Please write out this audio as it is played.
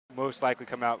most likely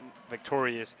come out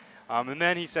victorious. And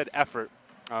then he said effort,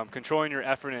 controlling your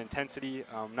effort and intensity,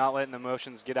 not letting the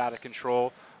emotions get out of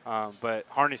control, but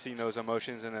harnessing those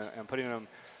emotions and putting them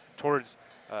towards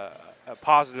a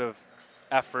positive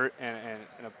effort and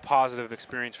a positive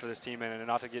experience for this team, and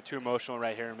not to get too emotional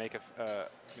right here and make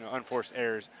unforced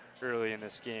errors early in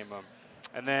this game.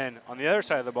 And then on the other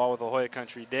side of the ball with La Jolla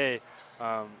Country Day,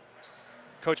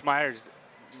 Coach Meyer's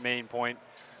main point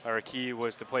or key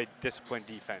was to play disciplined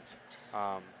defense.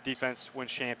 Defense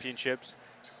wins championships.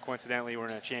 Coincidentally, we're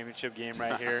in a championship game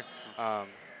right here.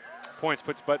 Points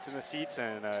puts butts in the seats,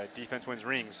 and defense wins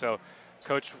rings. So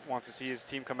Coach wants to see his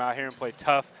team come out here and play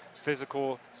tough,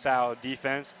 physical style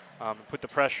defense, put the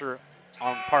pressure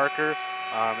on Parker,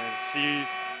 and see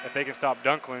if they can stop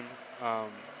Dunklin.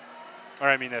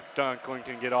 If Dunklin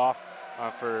can get off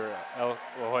for La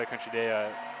Jolla Country Day.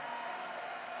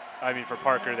 For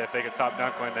Parker, that if they can stop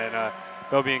Dunklin, then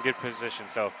they'll be in good position.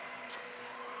 So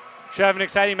should have an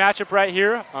exciting matchup right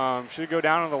here. Should go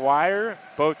down on the wire.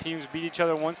 Both teams beat each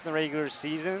other once in the regular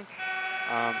season.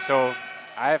 So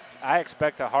I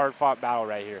expect a hard-fought battle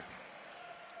right here.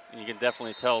 You can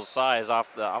definitely tell the size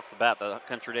off the bat. The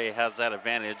Country Day has that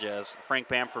advantage as Frank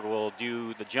Bamford will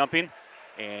do the jumping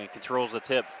and controls the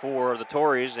tip for the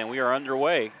Tories, and we are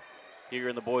underway here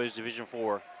in the boys Division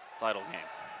IV title game.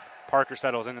 Parker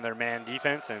settles into their man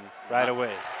defense and right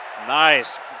away.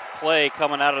 Nice play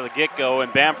coming out of the get-go,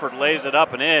 and Bamford lays it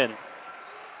up and in.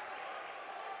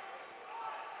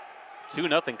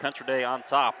 2-0 Country Day on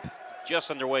top,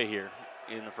 just underway here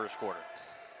in the first quarter.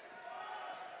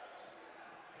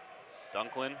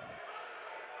 Dunklin,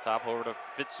 top over to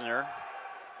Fitzner.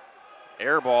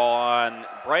 Air ball on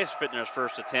Bryce Fitzner's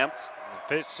first attempt.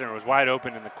 Fitzner was wide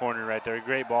open in the corner right there.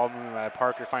 Great ball movement by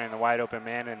Parker, finding the wide open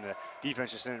man, and the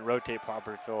defense just didn't rotate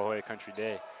properly for La Jolla Country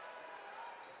Day.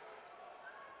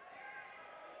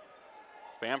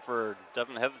 Bamford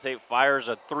doesn't hesitate, fires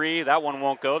a three. That one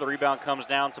won't go. The rebound comes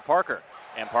down to Parker,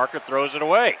 and Parker throws it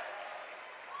away.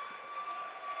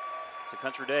 So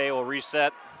Country Day will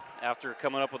reset after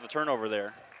coming up with a turnover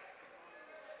there.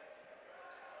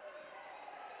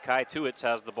 Kai Tuitz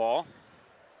has the ball.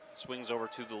 Swings over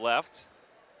to the left.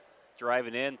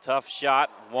 Driving in, tough shot,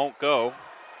 won't go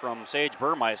from Sage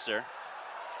Burmeister.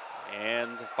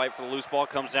 And the fight for the loose ball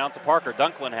comes down to Parker.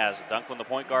 Dunklin has it. Dunklin, the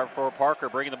point guard for Parker,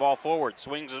 bringing the ball forward.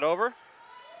 Swings it over.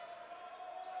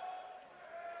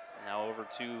 Now over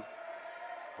to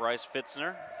Bryce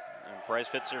Fitzner. And Bryce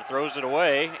Fitzner throws it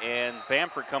away, and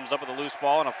Bamford comes up with a loose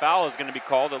ball, and a foul is going to be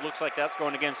called. It looks like that's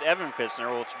going against Evan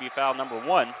Fitzner, which will be foul number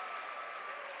 1.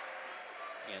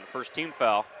 And the first team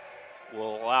foul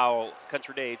will allow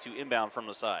Country Day to inbound from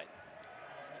the side.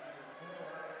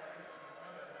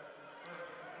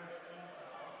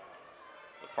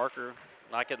 But Parker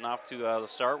not getting off to the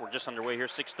start. We're just underway here,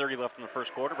 6:30 left in the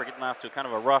first quarter. We're getting off to kind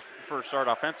of a rough first start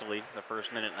offensively, the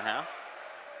first minute and a half.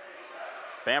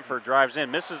 Bamford drives in,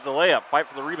 misses the layup. Fight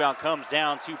for the rebound comes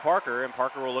down to Parker, and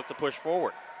Parker will look to push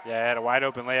forward. Yeah, had a wide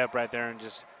open layup right there and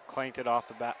just clanked it off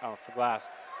the glass.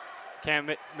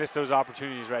 Can't miss those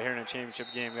opportunities right here in a championship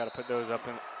game. Got to put those up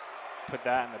and put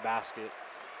that in the basket.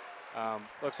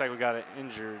 Looks like we got an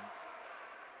injured.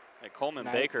 Coleman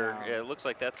Baker. Yeah, it looks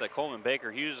like that's a Coleman Baker.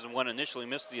 He was the one initially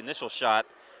missed the initial shot.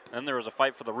 Then there was a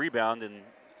fight for the rebound, and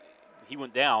he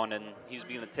went down, and he's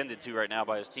being attended to right now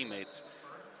by his teammates.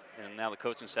 And now the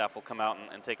coaching staff will come out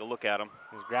and take a look at him.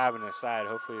 He's grabbing his side.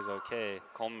 Hopefully he's okay.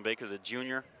 Coleman Baker, the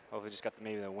junior. Hopefully just got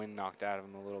maybe the wind knocked out of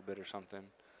him a little bit or something.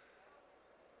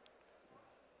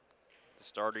 The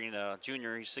starting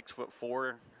junior, he's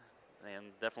 6'4", and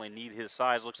definitely need his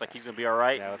size. Looks like he's going to be all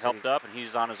right. Yeah, helped up, and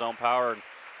he's on his own power, and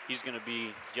he's going to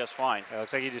be just fine. Yeah,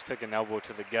 looks like he just took an elbow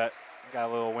to the gut. Got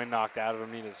a little wind knocked out of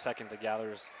him. Needed a second to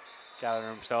gather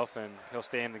himself, and he'll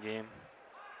stay in the game.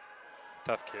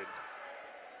 Tough kid.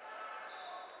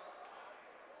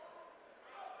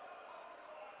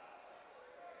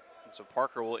 So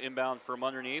Parker will inbound from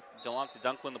underneath. Delonte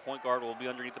Dunklin, the point guard, will be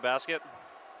underneath the basket.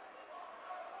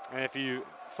 And if you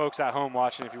folks at home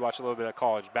watching, if you watch a little bit of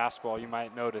college basketball, you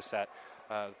might notice that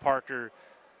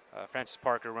Francis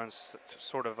Parker runs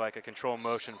sort of like a control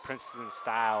motion, Princeton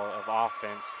style of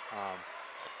offense.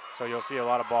 So you'll see a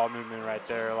lot of ball movement right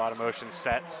there, a lot of motion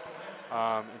sets,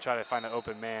 and try to find an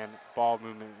open man. Ball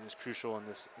movement is crucial in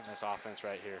this offense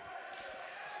right here.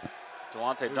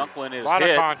 Delonte Dunklin is hit. A lot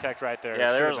of contact right there.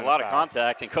 Yeah, there's a lot of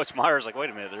contact, and Coach Meyer's like, wait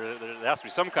a minute, there has to be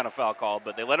some kind of foul called,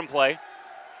 but they let him play,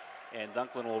 and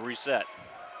Dunklin will reset.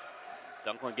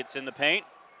 Dunklin gets in the paint,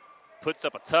 puts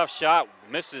up a tough shot,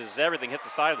 misses everything, hits the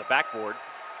side of the backboard,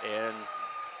 and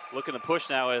looking to push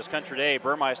now as Country Day.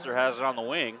 Burmeister has it on the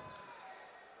wing.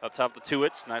 Up top, the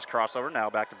Tuitts. Nice crossover. Now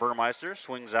back to Burmeister.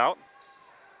 Swings out.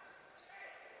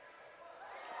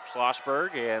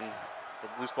 Schlossberg, and the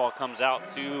loose ball comes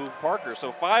out to Parker.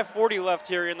 So 5:40 left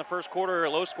here in the first quarter. A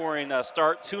low-scoring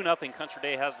start. 2-0. Country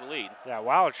Day has the lead. Yeah,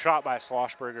 wild shot by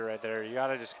Schlossberger right there. You got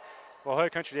to just, well,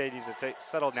 Hood Country Day needs to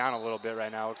settle down a little bit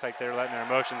right now. Looks like they're letting their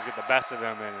emotions get the best of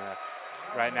them, and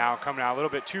right now coming out a little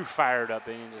bit too fired up.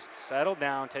 They need to just settle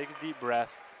down, take a deep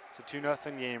breath. It's a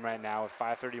 2-0 game right now with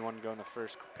 5:31 to go in the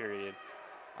first period.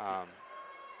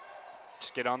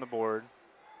 Just get on the board.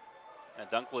 And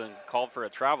Dunklin called for a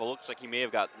travel. Looks like he may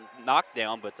have got knocked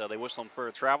down, but they whistle him for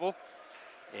a travel.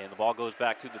 And the ball goes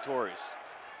back to the Tories.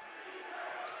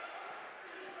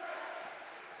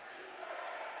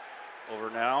 Over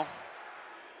now.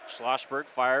 Schlossberg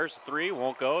fires 3,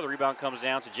 won't go. The rebound comes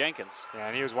down to Jenkins. Yeah,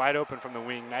 and he was wide open from the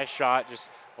wing. Nice shot,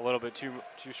 just a little bit too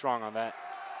strong on that.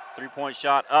 3-point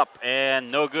shot up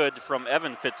and no good from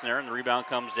Evan Fitzner, and the rebound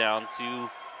comes down to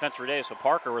Country Day. So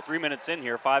Parker, we're 3 minutes in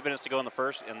here, 5 minutes to go in the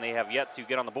first, and they have yet to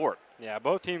get on the board. Yeah,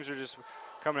 both teams are just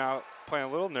coming out playing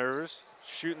a little nervous,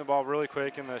 shooting the ball really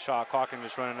quick in the shot clock and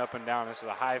just running up and down. This is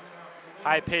a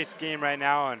high-paced game right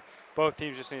now, and both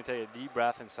teams just need to take a deep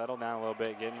breath and settle down a little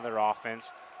bit, get into their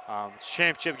offense. It's a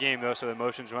championship game, though, so the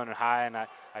emotions running high, and I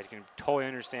can totally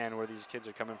understand where these kids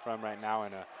are coming from right now,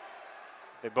 and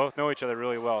they both know each other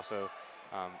really well, so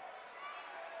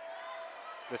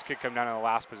this could come down to the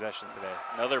last possession today.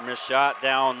 Another missed shot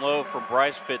down low from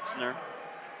Bryce Fitzner.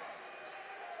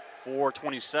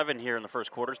 4:27 here in the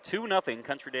first quarter. 2-0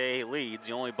 Country Day leads.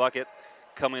 The only bucket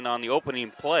coming on the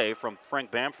opening play from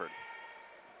Frank Bamford.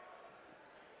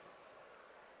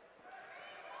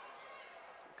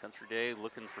 Country Day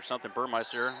looking for something,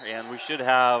 Burmeister, and we should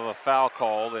have a foul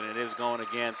called, and it is going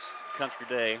against Country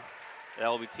Day. That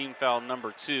will be team foul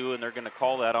number 2, and they're going to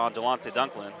call that on Delonte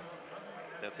Dunklin.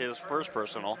 That's his first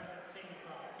personal,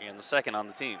 and the second on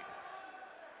the team.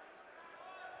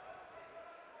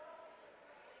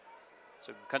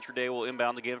 So Country Day will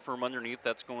inbound again from underneath.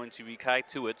 That's going to be Kai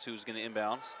Tuitts who's going to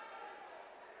inbound.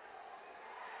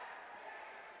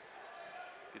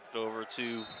 Gets it over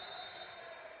to...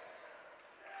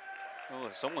 Oh,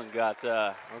 someone got...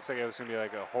 Looks like it was going to be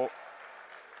like a whole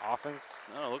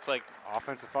offense. No, it looks like...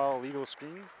 Offensive foul, legal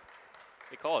screen.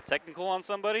 They call a technical on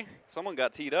somebody. Someone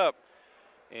got teed up,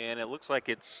 and it looks like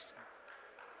it's...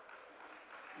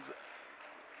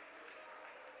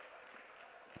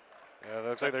 Yeah, it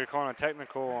looks like they're calling a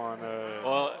technical on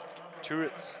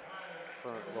Tuitts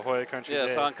for La Jolla Country Day. Yeah,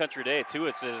 it's on Country Day.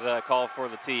 Tuitts is called for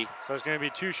the tee. So it's going to be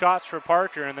 2 shots for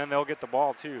Parker, and then they'll get the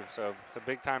ball, too. So it's a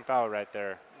big-time foul right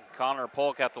there. Connor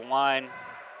Polk at the line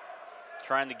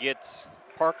trying to get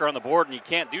Parker on the board, and he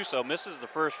can't do so. Misses the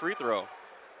first free throw.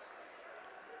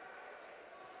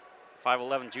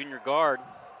 5'11" junior guard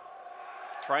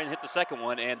trying to hit the second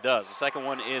one, and does. The second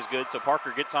one is good, so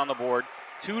Parker gets on the board.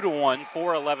 2-1,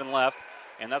 4:11 left,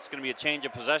 and that's going to be a change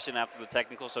of possession after the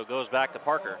technical, so it goes back to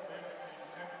Parker.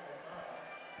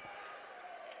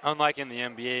 Unlike in the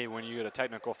NBA, when you get a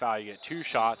technical foul, you get 2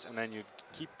 shots, and then you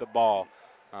keep the ball.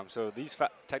 So these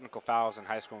technical fouls in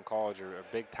high school and college are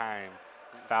big-time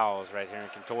fouls right here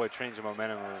and can totally change the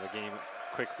momentum of the game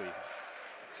quickly.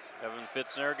 Evan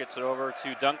Fitzner gets it over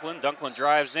to Dunklin. Dunklin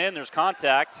drives in. There's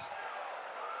contact.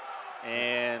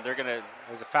 And they're going to...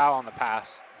 There's a foul on the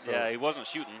pass. So yeah, he wasn't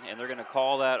shooting. And they're going to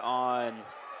call that on,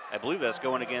 I believe that's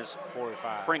going against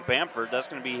 45. Frank Bamford. That's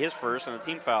going to be his first and a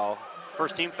team foul.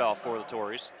 First team foul for the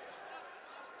Tories.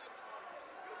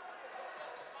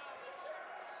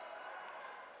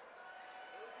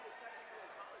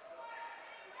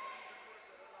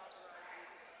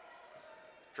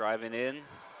 Driving in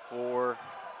for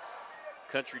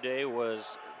Country Day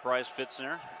was Bryce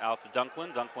Fitzner out to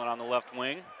Dunklin. Dunklin on the left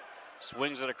wing.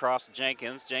 Swings it across to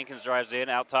Jenkins. Jenkins drives in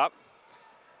out top.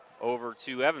 Over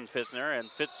to Evan Fitzner. And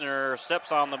Fitzner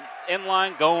steps on the end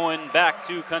line going back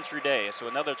to Country Day. So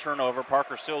another turnover.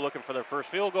 Parker still looking for their first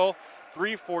field goal.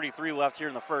 3:43 left here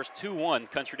in the first. 2-1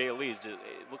 Country Day leads. It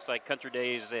looks like Country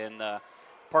Days and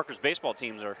Parker's baseball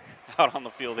teams are out on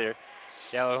the field here.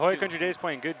 Yeah, La Jolla Country Day is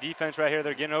playing good defense right here.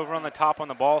 They're getting over on the top on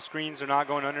the ball screens. They're not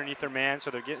going underneath their man, so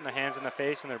they're getting the hands in the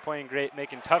face, and they're playing great,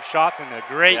 making tough shots, and a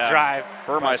great drive.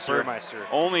 Burmeister,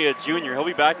 only a junior. He'll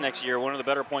be back next year, one of the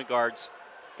better point guards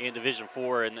in Division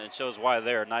IV, and it shows why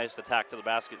there. Nice attack to the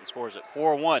basket and scores it.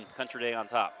 4-1, Country Day on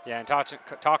top. Yeah, and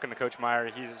talking to Coach Meyer,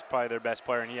 he's probably their best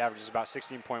player, and he averages about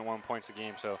 16.1 points a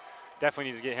game, so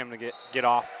definitely needs to get him to get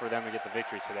off for them to get the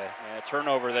victory today. And a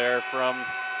turnover there from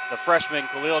the freshman,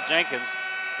 Khalil Jenkins.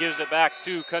 Gives it back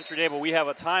to Country Day, but we have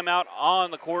a timeout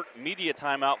on the court, media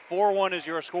timeout. 4-1 is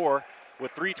your score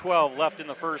with 3:12 left in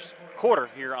the first quarter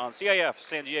here on CIF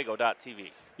San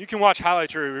Diego.tv. You can watch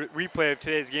highlights or replay of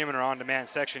today's game in our on-demand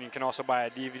section. You can also buy a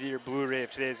DVD or Blu-ray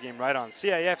of today's game right on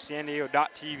CIF San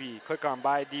Diego.tv. Click on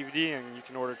Buy DVD and you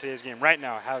can order today's game right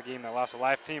now. How a Game That Lost a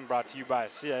Lifetime, brought to you by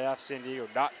CIF San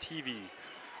Diego.tv.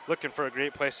 Looking for a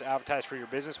great place to advertise for your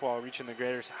business while reaching the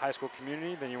greater high school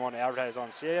community? Then you want to advertise on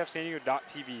CIF San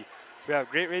Diego.tv. We have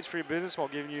great rates for your business while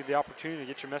giving you the opportunity to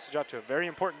get your message out to a very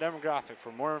important demographic.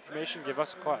 For more information, give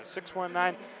us a call at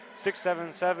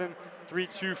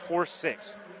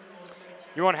 619-677-3246.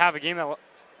 You want to have a game that,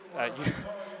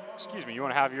 you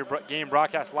want to have your game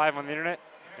broadcast live on the internet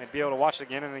and be able to watch it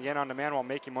again and again on demand while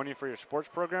making money for your sports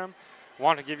program?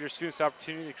 Want to give your students the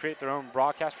opportunity to create their own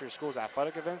broadcast for your school's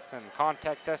athletic events? Then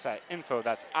contact us at info,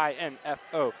 that's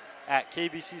INFO, at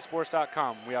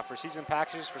kbcsports.com. We offer season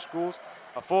packages for schools,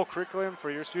 a full curriculum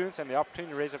for your students, and the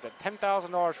opportunity to raise up to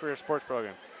 $10,000 for your sports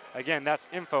program. Again, that's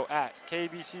info at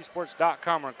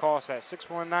kbcsports.com, or call us at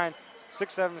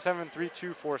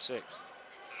 619-677-3246.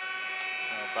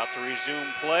 About to resume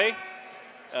play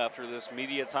after this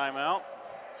media timeout.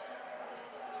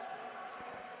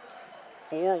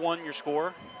 4-1 your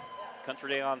score.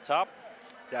 Country Day on top.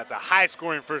 Yeah, it's a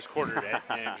high-scoring first quarter,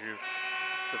 Andrew.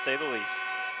 To say the least.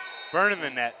 Burning the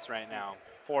nets right now.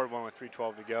 4-1 with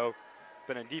 3:12 to go.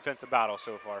 Been a defensive battle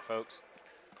so far, folks.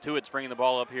 Tewitt's bringing the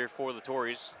ball up here for the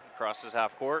Tories across his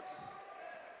half court.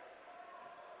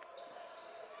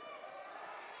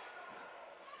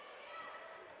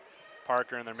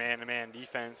 Parker in their man-to-man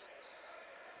defense,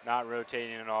 not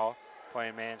rotating at all,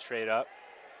 playing man straight up.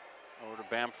 Over to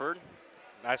Bamford.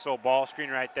 Nice little ball screen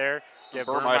right there.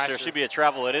 Burmeister should be a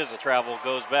travel. It is a travel.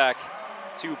 Goes back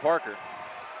to Parker.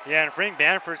 Yeah, and Frank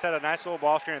Bamford's had a nice little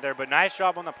ball screen right there, but nice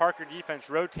job on the Parker defense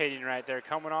rotating right there,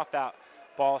 coming off that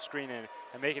ball screen and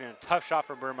making it a tough shot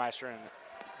for Burmeister, and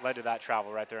led to that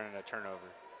travel right there and a turnover.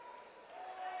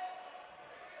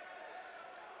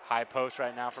 High post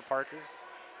right now for Parker.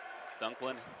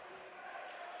 Dunklin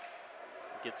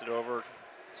gets it over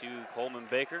to Coleman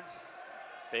Baker.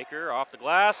 Baker off the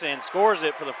glass and scores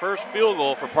it for the first field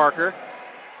goal for Parker.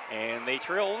 And they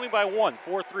trail only by one,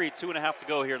 4-3, 2.5 to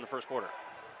go here in the first quarter.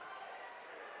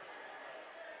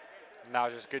 And that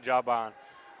was just a good job on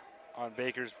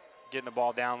Baker's getting the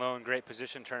ball down low in great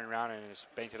position, turning around and just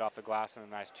banked it off the glass, and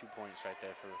a nice 2 points right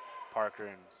there for Parker,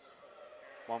 and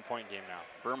 1 point game now.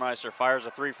 Burmeister fires a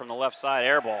three from the left side,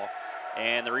 air ball.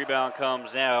 And the rebound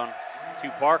comes down to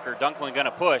Parker. Dunklin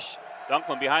gonna push.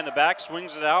 Dunklin behind the back,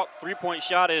 swings it out. 3-point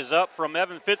shot is up from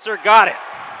Evan Fitzer. Got it.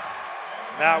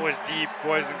 That was deep,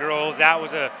 boys and girls. That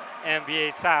was a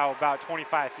NBA style, about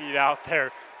 25 feet out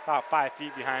there, about 5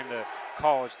 feet behind the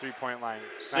college three-point line.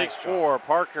 6-4,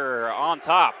 Parker on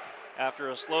top. After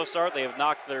a slow start, they have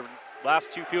knocked their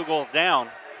last two field goals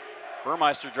down.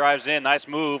 Burmeister drives in, nice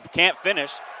move, can't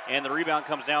finish, and the rebound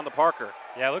comes down to Parker.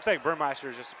 Yeah, it looks like Burmeister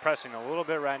is just pressing a little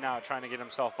bit right now, trying to get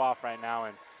himself off right now,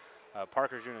 and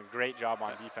Parker's doing a great job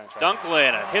on defense right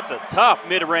Dunklin hits a tough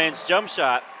mid-range jump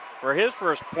shot for his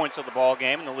first points of the ball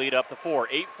game, and the lead up to 4.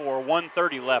 8-4,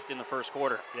 1:30 left in the first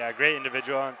quarter. Yeah, great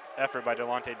individual effort by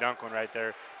Delonte Dunklin right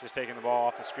there, just taking the ball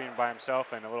off the screen by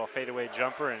himself, and a little fadeaway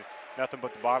jumper, and nothing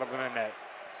but the bottom of the net.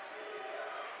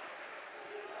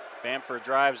 Bamford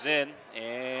drives in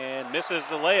and misses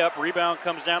the layup. Rebound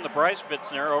comes down to Bryce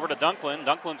Fitzner over to Dunklin.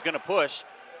 Dunklin's going to push.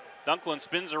 Dunklin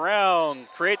spins around,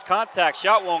 creates contact.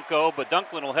 Shot won't go, but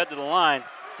Dunklin will head to the line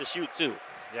to shoot two.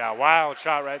 Yeah, wild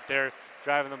shot right there.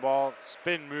 Driving the ball,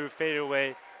 spin move, fade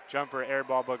away, jumper, air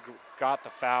ball, but got the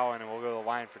foul, and we'll go to the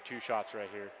line for 2 shots right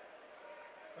here.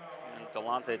 And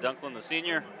Delonte Dunklin, the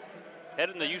senior,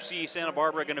 heading to UC Santa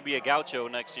Barbara, going to be a gaucho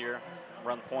next year.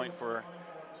 Run point for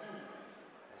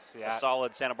a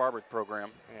solid Santa Barbara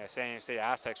program. Yeah, San Diego State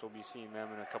Aztecs will be seeing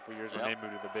them in a couple years when they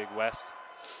move to the Big West.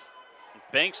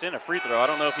 Banks in a free throw. I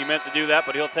don't know if he meant to do that,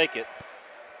 but he'll take it.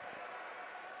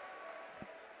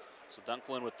 So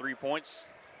Dunklin with 3 points.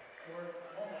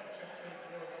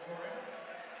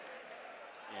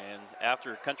 And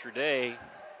after Country Day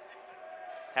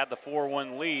had the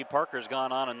 4-1 lead, Parker's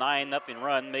gone on a 9-0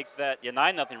 run. Make that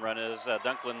 9-0 run as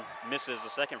Dunklin misses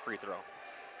the second free throw.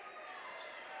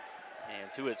 And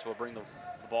Tuitz will bring the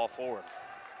ball forward.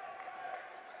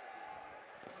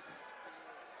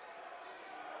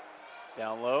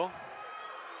 Down low.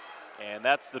 And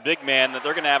that's the big man that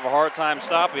they're going to have a hard time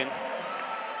stopping.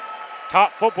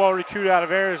 Top football recruit out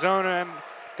of Arizona and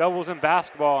doubles in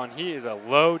basketball, and he is a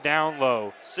down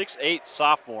low. 6'8"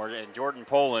 sophomore in Jordan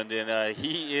Poland, and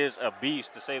he is a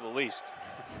beast, to say the least.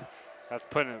 That's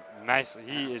putting it nicely.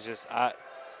 He is just,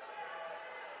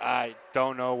 I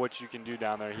don't know what you can do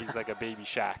down there. He's like a baby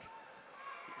Shaq.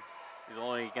 He's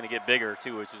only going to get bigger,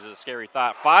 too, which is a scary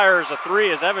thought. Fires a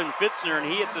three as Evan Fitzner, and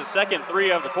he hits his second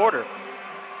three of the quarter.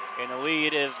 And the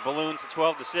lead is ballooned to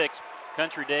 12-6.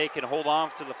 Country Day can hold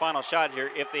on to the final shot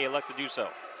here if they elect to do so.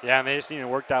 Yeah, and they just need to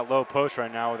work that low post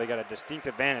right now where they got a distinct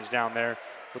advantage down there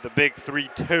with a big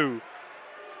 3-2.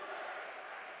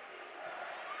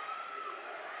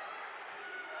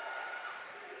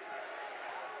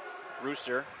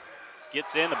 Brewster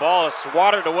gets in. The ball is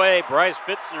swatted away. Bryce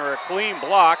Fitzner, a clean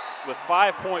block with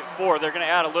 5.4. They're going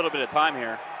to add a little bit of time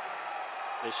here.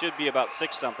 They should be about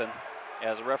 6-something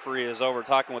as the referee is over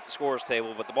talking with the scorers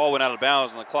table, but the ball went out of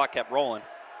bounds and the clock kept rolling.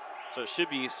 So it should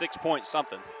be 6 point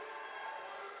something.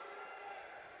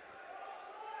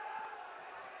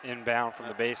 Inbound from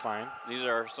the baseline. These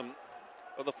are some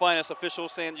of the finest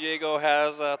officials San Diego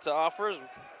has to offer.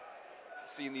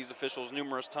 Seen these officials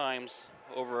numerous times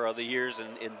over the years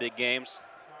in big games.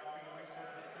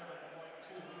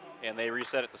 And they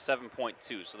reset it to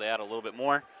 7.2, so they add a little bit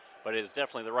more. But it is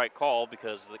definitely the right call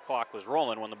because the clock was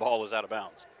rolling when the ball was out of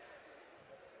bounds.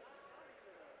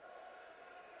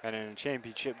 And in a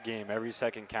championship game, every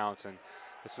second counts. And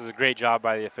this is a great job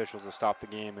by the officials to stop the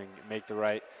game and make the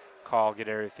right call, get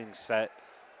everything set.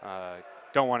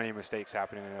 Don't want any mistakes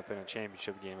happening up in a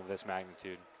championship game of this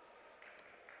magnitude.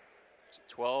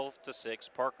 12-6.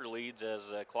 Parker leads as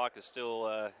the clock is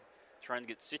still trying to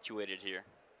get situated here.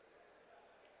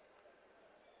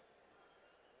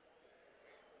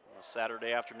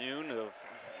 Saturday afternoon of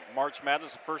March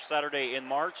Madness, the first Saturday in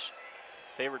March.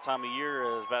 Favorite time of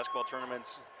year as basketball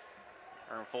tournaments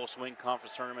are in full swing.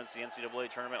 Conference tournaments, the NCAA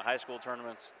tournament, high school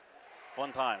tournaments.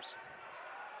 Fun times.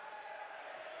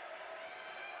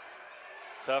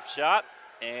 Tough shot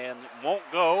and won't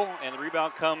go, and the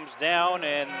rebound comes down,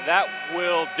 and that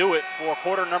will do it for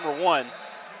quarter number one.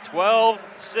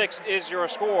 12-6 is your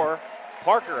score.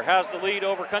 Parker has the lead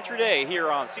over Country Day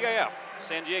here on CIF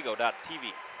San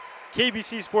Diego.tv.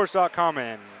 KBCSports.com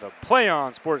and the Play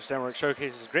On Sports Network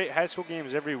showcases great high school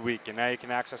games every week, and now you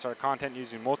can access our content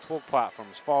using multiple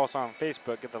platforms. Follow us on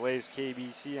Facebook, get the latest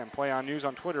KBC and Play On news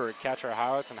on Twitter, or catch our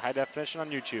highlights in high definition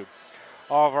on YouTube.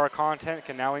 All of our content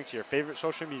can now link to your favorite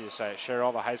social media site. Share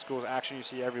all the high school action you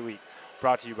see every week.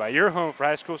 Brought to you by your home for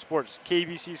high school sports,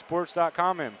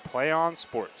 KBCSports.com and Play On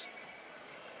Sports.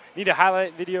 Need a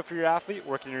highlight video for your athlete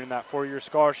working in that 4-year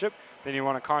scholarship? Then you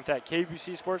want to contact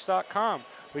KBCSports.com.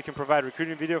 We can provide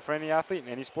recruiting video for any athlete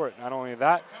in any sport. Not only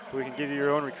that, but we can give you your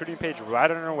own recruiting page right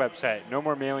on our website. No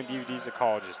more mailing DVDs to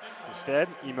colleges. Instead,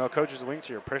 email coaches a link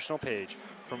to your personal page.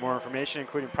 For more information,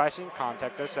 including pricing,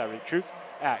 contact us at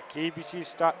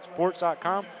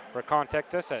recruits@kbcsports.com or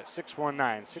contact us at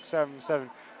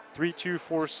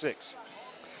 619-677-3246.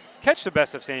 Catch the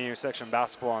best of San Diego section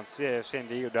basketball on CIF San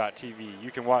Diego.tv.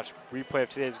 You can watch replay of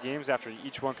today's games after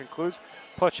each one concludes,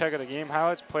 plus check out the game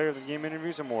highlights, player of the game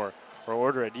interviews, and more, or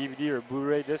order a DVD or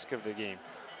Blu-ray disc of the game.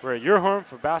 We're at your home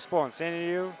for basketball in San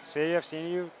Diego, CIF San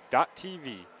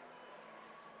Diego.tv.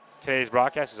 Today's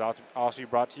broadcast is also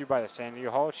brought to you by the San Diego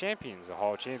Hall of Champions. The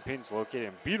Hall of Champions, located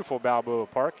in beautiful Balboa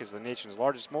Park, is the nation's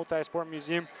largest multi-sport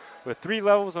museum with 3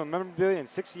 levels of memorabilia and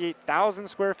 68,000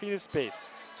 square feet of space.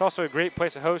 It's also a great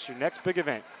place to host your next big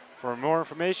event. For more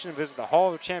information, visit the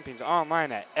Hall of Champions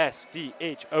online at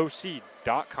sdhoc.com.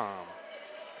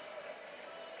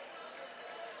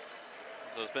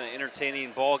 So it's been an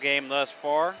entertaining ball game thus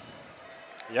far.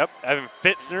 Yep, Evan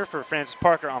Fitzner for Francis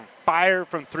Parker on fire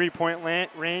from three-point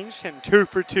range, hitting 2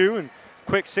 for 2 and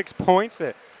quick 6 points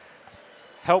that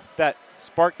helped that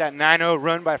spark that 9-0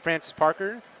 run by Francis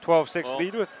Parker. 12-6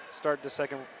 lead with start the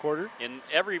second quarter. And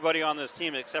everybody on this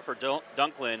team except for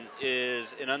Dunklin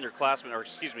is an underclassman, or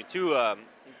excuse me,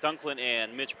 Dunklin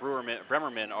and Mitch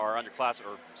Bremerman are underclass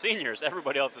or seniors.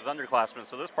 Everybody else is underclassmen.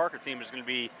 So this Parker team is going to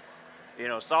be,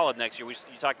 solid next year. You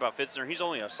talked about Fitzner. He's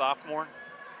only a sophomore.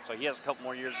 So he has a couple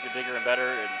more years to get bigger and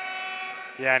better.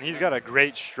 Yeah, and he's got a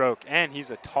great stroke, and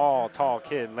he's a tall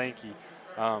kid, lanky.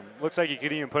 Looks like you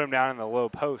could even put him down in the low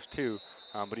post, too.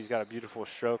 But he's got a beautiful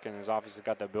stroke and has obviously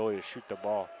got the ability to shoot the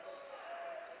ball.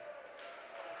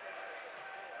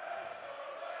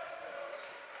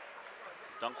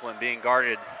 Dunklin being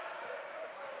guarded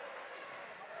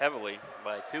heavily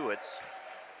by Tuitz.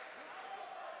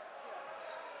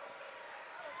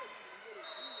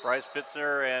 Bryce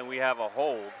Fitzner, and we have a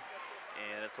hold,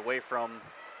 and it's away from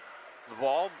the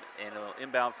ball and it'll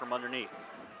inbound from underneath.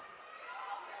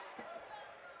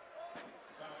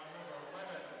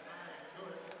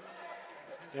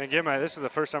 And again, this is the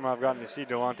first time I've gotten to see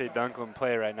Delonte Dunklin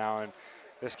play right now, and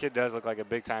this kid does look like a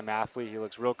big-time athlete. He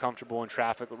looks real comfortable in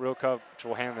traffic, real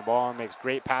comfortable handling the ball, and makes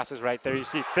great passes right there. You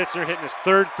see Fitzner hitting his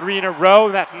third 3 in a row.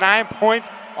 That's 9 points,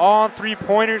 all on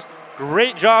 3-pointers.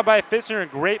 Great job by Fitzner and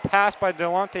great pass by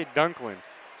Delonte Dunklin.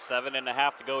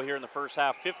 7.5 to go here in the first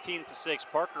half. 15-6.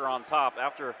 Parker on top.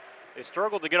 After they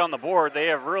struggled to get on the board, they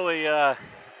have really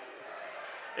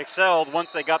excelled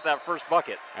once they got that first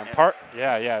bucket. And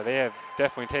they have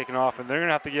definitely taken off, and they're going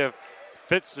to have to give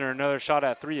Fitzner another shot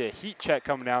at three, a heat check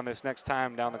coming down this next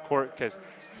time down the court, because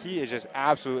he is just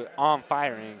absolutely on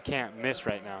fire and can't miss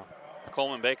right now.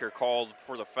 Coleman Baker called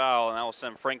for the foul, and that will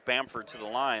send Frank Bamford to the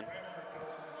line.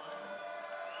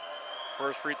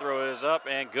 First free throw is up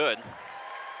and good.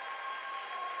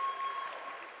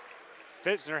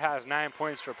 Fitzner has 9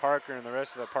 points for Parker, and the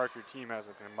rest of the Parker team has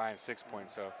a combined 6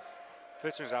 points. So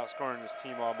Fitzner's outscoring his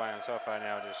team all by himself right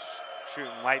now, just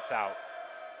shooting lights out.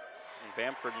 And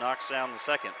Bamford knocks down the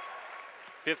second.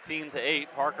 15-8,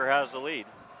 Parker has the lead.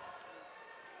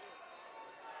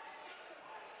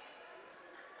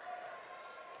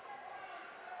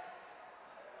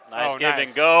 Nice give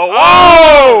and go.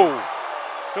 Oh!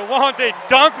 Delonte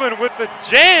Dunklin with the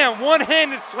jam.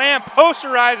 One-handed slam,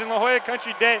 posterizing La Jolla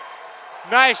Country Day.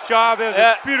 Nice job. That was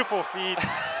a beautiful feed.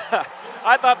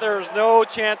 I thought there was no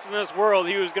chance in this world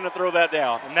he was going to throw that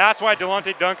down. And that's why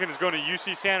Delonte Dunklin is going to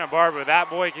UC Santa Barbara. That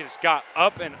boy just got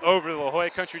up and over the La Jolla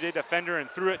Country Day defender and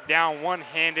threw it down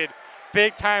one-handed.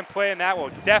 Big-time play, and that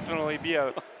will definitely be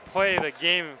a play of the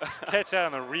game. Catch that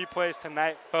on the replays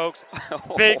tonight, folks.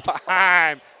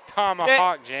 Big-time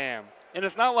tomahawk jam. And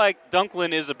it's not like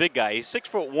Dunklin is a big guy. He's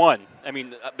 6'1". I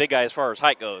mean, a big guy as far as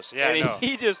height goes. Yeah, and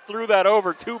he just threw that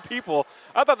over two people.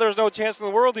 I thought there was no chance in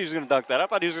the world he was going to dunk that. I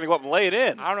thought he was going to go up and lay it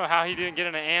in. I don't know how he didn't get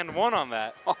an and one on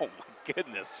that. Oh, my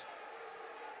goodness.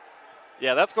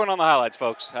 Yeah, that's going on the highlights,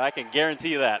 folks. I can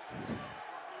guarantee you that.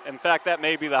 In fact, that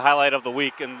may be the highlight of the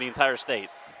week in the entire state.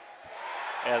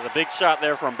 Yeah, there's a big shot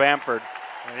there from Bamford.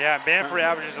 Yeah, Bamford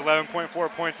averages 11.4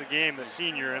 points a game, the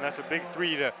senior, and that's a big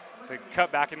three to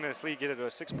cut back into this league, get it to a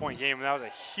 6-point game. And that was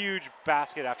a huge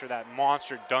basket after that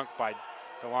monster dunk by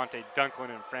Delonte Dunklin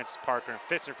and Francis Parker. And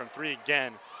Fitzner from three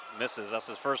again. Misses. That's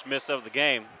his first miss of the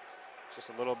game. Just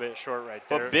a little bit short right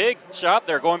there. But big shot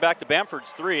there going back to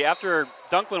Bamford's three. After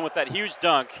Dunklin with that huge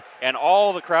dunk and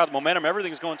all the crowd momentum,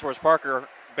 everything's going towards Parker.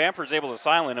 Bamford's able to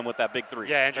silence him with that big three.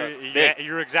 Yeah, Andrew,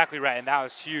 you're exactly right. And that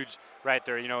was huge right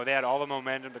there. You know, they had all the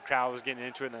momentum. The crowd was getting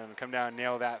into it, and then come down and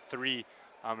nail that three.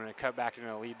 I'm going to cut back into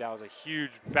the lead. That was a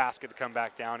huge basket to come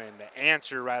back down and the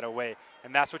answer right away.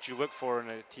 And that's what you look for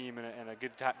in a team and a good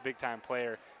big-time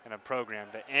player in a program,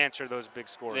 to answer those big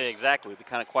scores. Yeah, exactly. To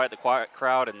kind of quiet the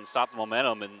crowd and stop the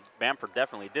momentum, and Bamford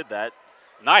definitely did that.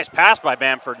 Nice pass by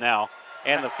Bamford now.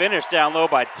 And the finish down low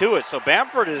by Tuitt. So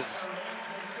Bamford is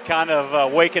kind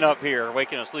of waking up here,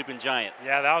 waking a sleeping giant.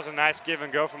 Yeah, that was a nice give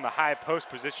and go from the high post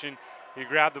position. He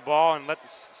grabbed the ball and let the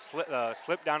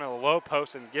slip down to the low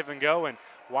post and give and go, and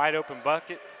wide open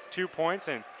bucket, 2 points,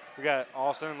 and we got all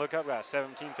of a sudden look up, got a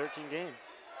 17-13 game.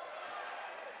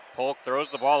 Polk throws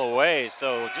the ball away.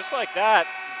 So just like that,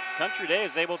 Country Day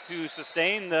is able to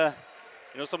sustain the,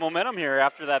 some momentum here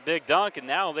after that big dunk, and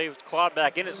now they've clawed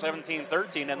back in at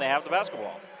 17-13, and they have the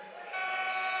basketball.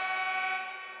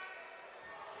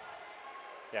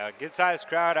 Yeah, a good-sized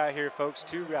crowd out here, folks,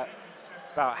 too. We got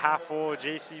about half full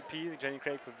JCP, the Jenny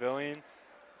Craig Pavilion.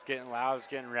 It's getting loud, it's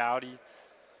getting rowdy.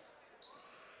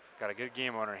 Got a good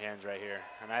game on our hands right here,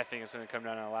 and I think it's going to come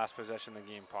down to the last possession of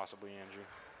the game, possibly, Andrew.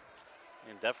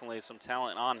 And definitely some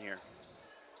talent on here,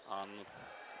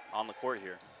 on the court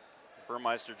here.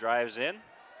 Burmeister drives in,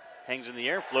 hangs in the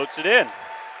air, floats it in.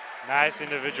 Nice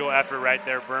individual effort right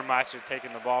there. Burmeister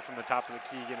taking the ball from the top of the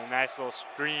key, getting a nice little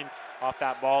screen off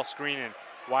that ball screen and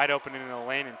wide open into the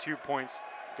lane, and 2 points.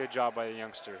 Good job by the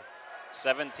youngster.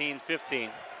 17-15.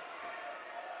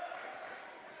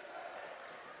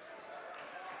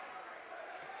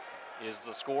 Is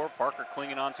the score. Parker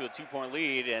clinging on to a 2-point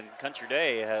lead, and Country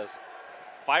Day has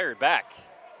fired back.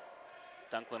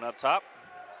 Dunklin up top.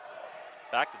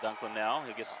 Back to Dunklin now.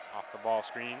 He gets off the ball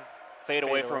screen. Fade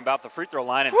away from about the free throw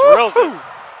line and drills it.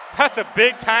 That's a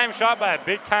big time shot by a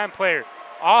big time player.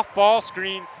 Off ball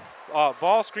screen,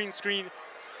 screen,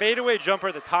 fadeaway jumper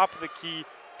at the top of the key.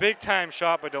 Big time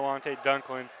shot by Delonte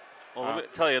Dunklin. Well, let me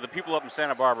tell you, the people up in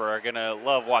Santa Barbara are going to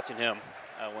love watching him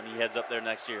when he heads up there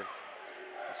next year.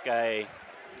 This guy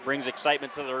brings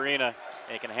excitement to the arena,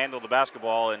 and he can handle the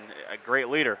basketball, and a great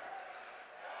leader.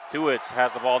 Tuitt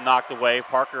has the ball knocked away.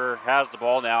 Parker has the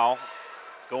ball now,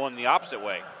 going the opposite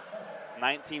way.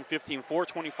 19-15,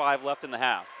 4:25 left in the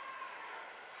half.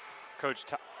 Coach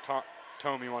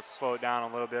Tomey wants to slow it down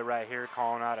a little bit right here,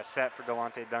 calling out a set for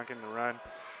Delonte Duncan to run.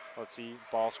 Let's see,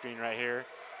 ball screen right here.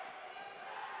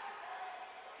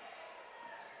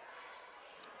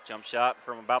 Jump shot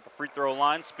from about the free throw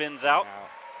line, spins out.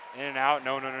 in and out,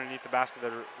 no one underneath the basket.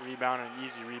 The rebound, an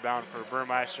easy rebound for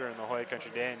Burmeister and the La Jolla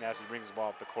Country Day, and as he brings the ball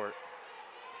up the court.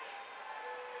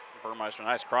 Burmeister,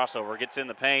 nice crossover, gets in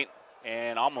the paint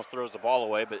and almost throws the ball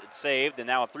away, but it's saved, and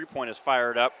now a three-point is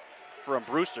fired up from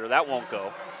Brewster. That won't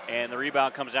go, and the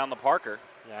rebound comes down to Parker.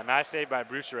 Yeah, nice save by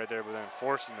Brewster right there, but then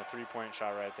forcing the three-point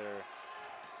shot right there.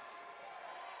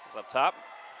 It's up top.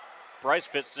 Bryce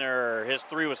Fitzner, his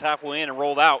three was halfway in and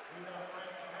rolled out.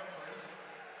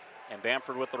 And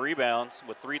Bamford with the rebounds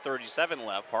with 3:37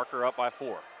 left. Parker up by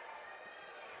 4.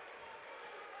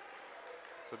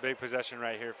 It's a big possession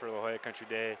right here for La Jolla Country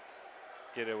Day.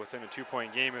 Get it within a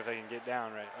 2-point game if they can get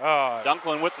down right. Oh,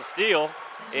 Dunklin with the steal,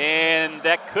 and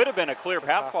that could have been a clear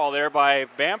path foul there by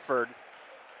Bamford.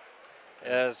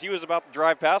 As he was about to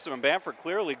drive past him, and Bamford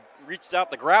clearly reached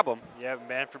out to grab him. Yeah,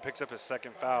 Bamford picks up his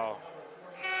second foul.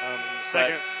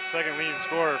 Second leading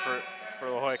scorer for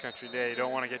La Jolla Country Day. You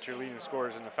don't want to get your leading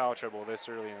scorers into foul trouble this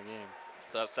early in the game.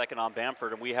 So that's second on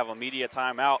Bamford, and we have a media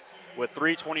timeout with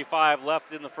 3:25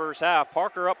 left in the first half.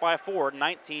 Parker up by 4,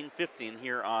 19-15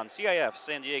 here on CIF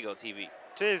San Diego TV.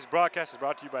 Today's broadcast is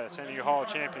brought to you by the San Diego Hall of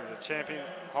Champions. The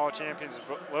Hall of Champions is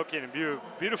located in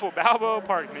beautiful Balboa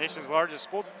Park, the nation's largest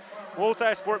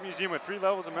multi-sport museum with 3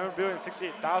 levels of memorabilia and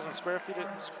 68,000 square feet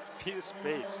of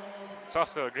space. It's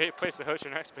also a great place to host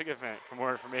your next big event. For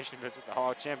more information, visit the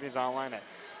Hall of Champions online at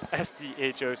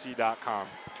sdhoc.com.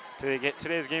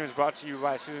 Today's game is brought to you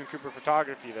by Susan Cooper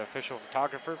Photography, the official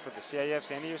photographer for the CIF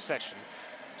San Diego section.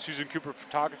 Susan Cooper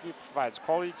Photography provides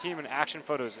quality team and action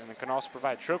photos, and it can also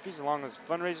provide trophies along with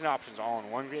fundraising options all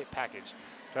in one great package.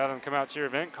 To have them come out to your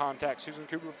event, contact Susan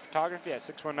Cooper Photography at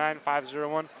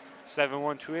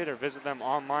 619-501-7128 or visit them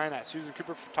online at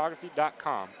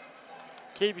susancooperphotography.com.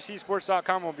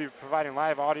 KBCSports.com will be providing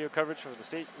live audio coverage for the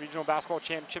state regional basketball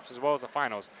championships as well as the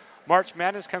finals. March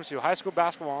Madness comes to high school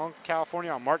basketball in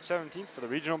California on March 17th for the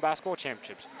regional basketball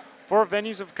championships. 4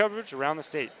 venues of coverage around the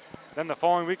state. Then the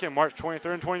following weekend, March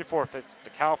 23rd and 24th, it's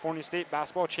the California State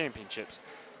Basketball Championships.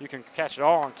 You can catch it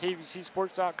all on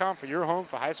KBCSports.com for your home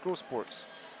for high school sports.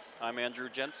 I'm Andrew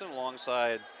Jensen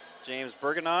alongside James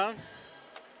Bergenon.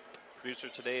 Producer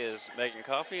today is Megan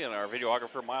Coffey, and our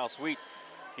videographer Miles Sweet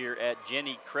here at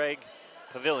Jenny Craig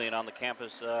Pavilion on the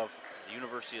campus of the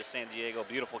University of San Diego.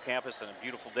 Beautiful campus and a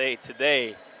beautiful day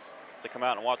today to come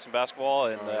out and watch some basketball.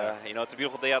 And, you know, it's a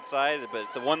beautiful day outside, but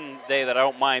it's the one day that I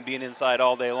don't mind being inside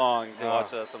all day long to watch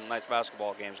some nice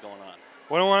basketball games going on.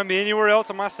 Wouldn't want to be anywhere else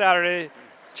on my Saturday.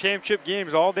 Championship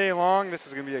games all day long. This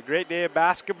is going to be a great day of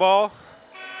basketball.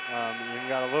 You've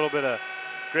got a little bit of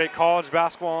great college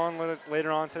basketball on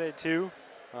later on today, too.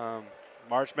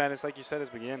 March Madness, like you said, has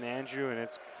begun, Andrew, and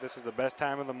this is the best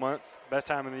time of the month, best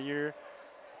time of the year.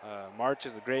 March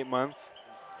is a great month,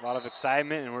 a lot of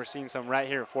excitement, and we're seeing some right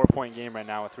here, a 4-point game right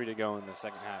now with 3 to go in the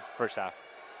first half.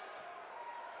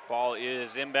 Ball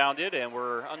is inbounded, and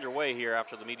we're underway here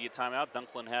after the media timeout.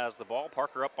 Dunklin has the ball.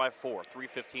 Parker up by 4.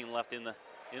 3:15 left in the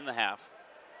half.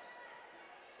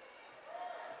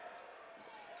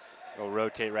 Go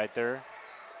rotate right there.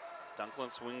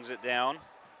 Dunklin swings it down.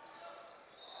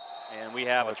 And we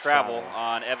have a travel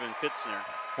on Evan Fitzner.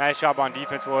 Nice job on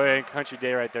defense, La Jolla Country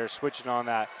Day right there, switching on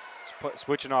that,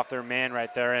 switching off their man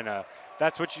right there. And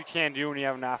that's what you can do when you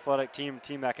have an athletic team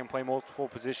that can play multiple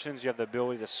positions. You have the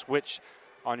ability to switch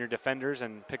on your defenders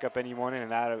and pick up anyone, and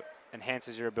that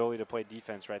enhances your ability to play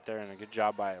defense right there. And a good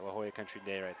job by La Jolla Country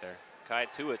Day right there. Kai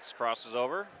Tuitz crosses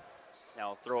over.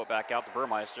 Now throw it back out to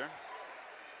Burmeister.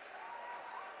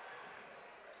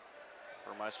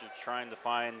 Burmeister trying to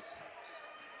find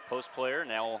post player.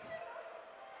 Now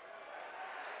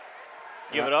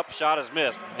give it up. Shot is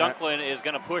missed. Dunklin is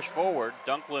going to push forward.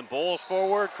 Dunklin bowls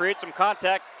forward, creates some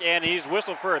contact, and he's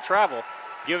whistled for a travel,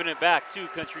 giving it back to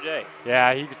Country Day.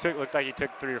 Yeah, looked like he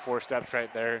took 3 or 4 steps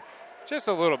right there. Just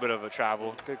a little bit of a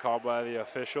travel. Good call by the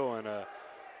official, and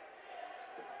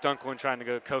Dunklin trying to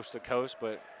go coast to coast,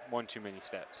 but one too many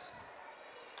steps.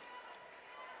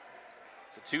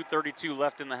 2:32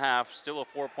 left in the half. Still a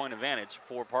 4-point advantage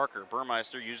for Parker.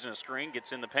 Burmeister using a screen,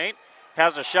 gets in the paint,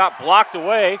 has a shot blocked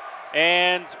away,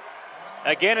 and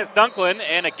again it's Dunklin,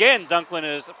 and again Dunklin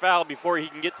is fouled before he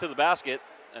can get to the basket.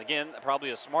 And again,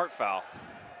 probably a smart foul.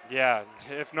 Yeah,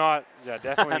 if not,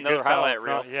 definitely another good foul. highlight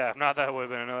reel. If not, that would have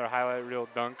been another highlight reel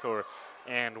dunk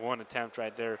and one attempt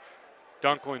right there.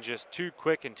 Dunklin just too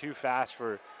quick and too fast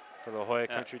for the La Jolla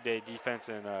Country Day defense,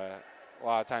 and a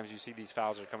lot of times you see these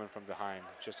fouls are coming from behind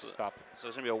just to stop them. So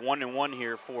it's going to be a 1-and-1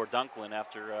 here for Dunklin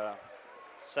after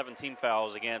 17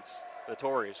 fouls against the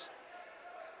Tories.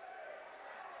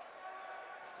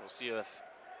 We'll see if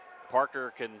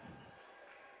Parker can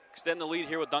extend the lead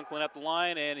here with Dunklin at the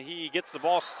line, and he gets the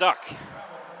ball stuck.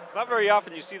 It's not very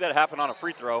often you see that happen on a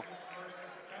free throw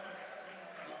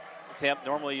attempt.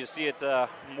 Normally you see it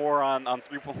more on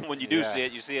three-point. When you do see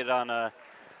it, you see it on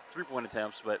three-point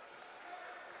attempts. But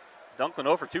Dunklin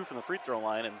 0 for 2 from the free throw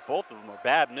line, and both of them are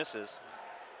bad misses.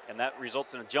 And that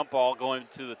results in a jump ball going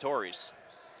to the Tories.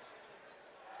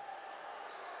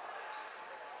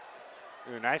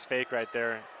 Ooh, nice fake right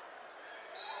there.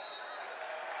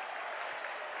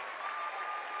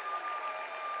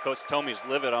 Coach Tomey's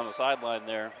livid on the sideline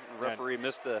there. The referee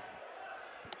missed a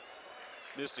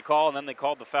call, and then they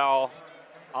called the foul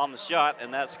on the shot,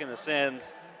 and that's going to send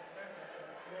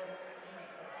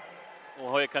La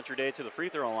Jolla Country Day to the free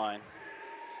throw line.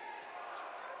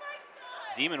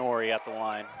 Demon Ori at the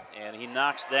line, and he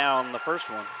knocks down the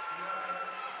first one.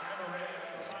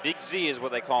 This Big Z is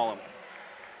what they call him.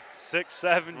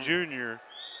 6'7" junior,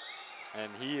 and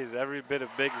he is every bit of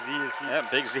Big Z as he. Yeah,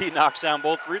 Big Z knocks down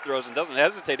both free throws and doesn't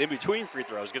hesitate in between free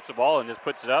throws. Gets the ball and just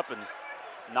puts it up and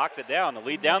knocks it down. The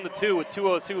lead down to 2 with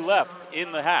 2:02 left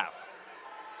in the half.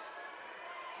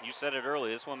 You said it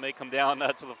earlier. This one may come down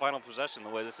to the final possession the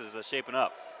way this is shaping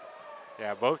up.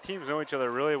 Yeah, both teams know each other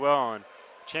really well. And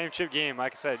championship game,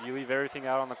 like I said, you leave everything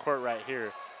out on the court right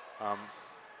here.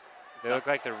 They look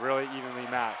like they're really evenly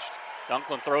matched.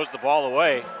 Dunklin throws the ball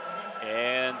away,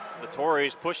 and the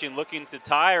Tories pushing, looking to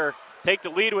tie or take the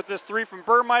lead with this 3 from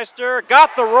Burmeister.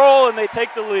 Got the roll, and they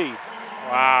take the lead.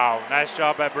 Wow, nice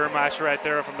job by Burmeister right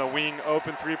there from the wing,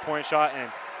 open three-point shot,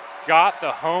 and got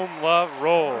the home love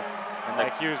roll. And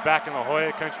like he was back in La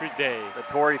Jolla Country Day. The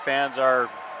Tory fans are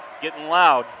getting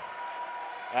loud.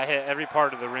 That hit every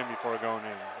part of the rim before going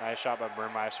in. Nice shot by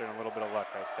Burmeister and a little bit of luck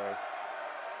right there.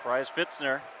 Bryce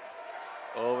Fitzner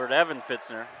over to Evan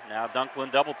Fitzner. Now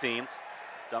Dunklin double teamed.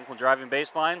 Dunklin driving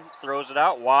baseline, throws it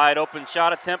out. Wide open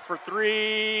shot attempt for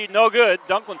 3. No good.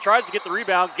 Dunklin tries to get the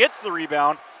rebound, gets the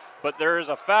rebound, but there is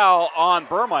a foul on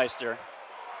Burmeister.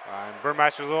 And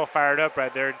Burmeister's a little fired up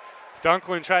right there.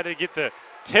 Dunklin tried to get the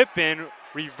tip in,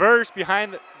 reverse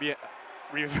behind the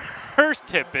reverse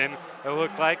tip in, it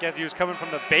looked like, as he was coming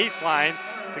from the baseline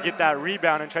to get that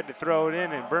rebound and tried to throw it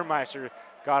in, and Burmeister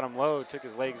got him low, took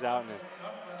his legs out, and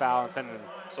a foul and sent him.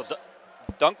 So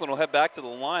Dunklin will head back to the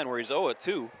line where he's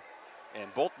 0-2,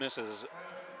 and both misses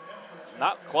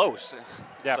not close.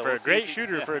 Yeah, so for a great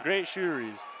shooter,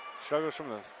 he struggles from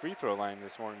the free throw line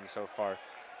this morning so far.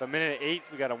 But minute 8,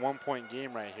 we got a 1-point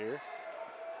game right here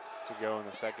to go in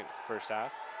the first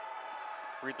half.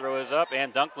 Free throw is up,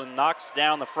 and Dunklin knocks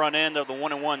down the front end of the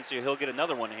 1-and-1, so he'll get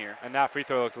another one here. And that free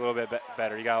throw looked a little bit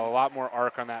better. He got a lot more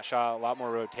arc on that shot, a lot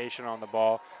more rotation on the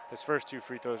ball. His first 2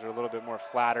 free throws are a little bit more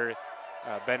flatter,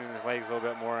 bending his legs a little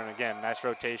bit more, and again, nice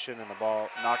rotation, and the ball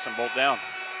knocks them both down.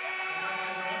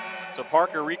 So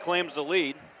Parker reclaims the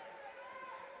lead,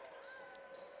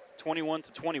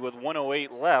 21-20 with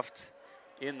 1:08 left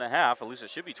in the half. At least it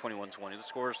should be 21-20. The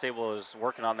scorer's table is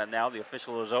working on that now. The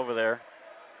official is over there.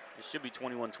 It should be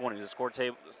 21-20.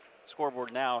 The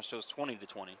scoreboard now shows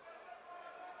 20-20.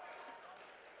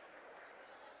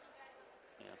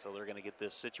 And so they're going to get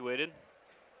this situated.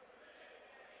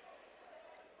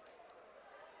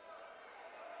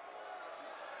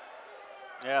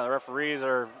 Yeah, the referees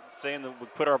are saying that we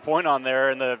put our point on there,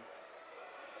 and the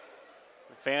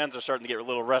fans are starting to get a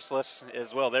little restless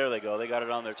as well. There they go. They got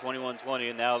it on there, 21-20,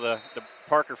 and now the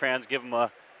Parker fans give them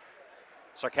a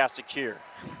sarcastic cheer.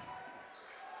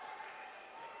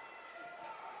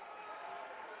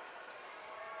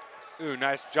 Ooh,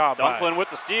 nice job. Dunklin with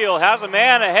the steal, has a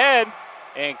man ahead,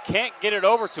 and can't get it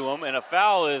over to him, and a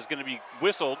foul is going to be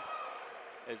whistled.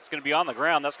 It's going to be on the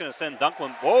ground. That's going to send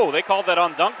Dunklin. Whoa, they called that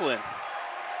on Dunklin.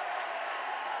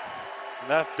 And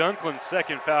that's Dunklin's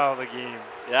second foul of the game.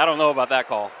 Yeah, I don't know about that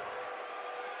call.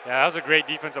 Yeah, that was a great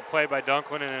defensive play by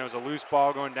Dunklin, and then it was a loose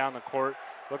ball going down the court.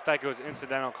 Looked like it was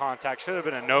incidental contact. Should have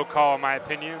been a no call, in my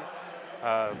opinion.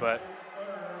 But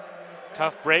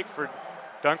tough break for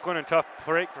Dunklin and tough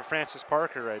break for Francis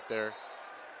Parker right there.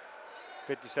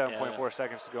 57.4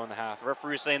 seconds to go in the half. The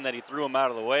referee saying that he threw him out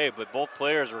of the way, but both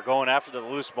players were going after the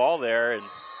loose ball there. And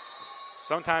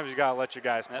sometimes you got to let your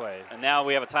guys play. And now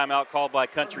we have a timeout called by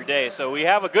Country Day. So we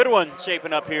have a good one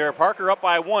shaping up here. Parker up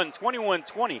by 1,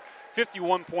 21-20,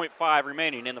 51.5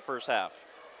 remaining in the first half.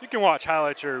 You can watch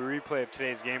highlights or replay of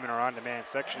today's game in our on-demand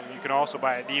section. You can also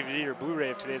buy a DVD or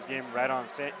Blu-ray of today's game right on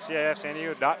CIF San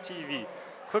Diego.tv.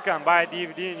 Click on Buy a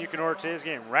DVD and you can order today's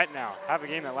game right now. Have a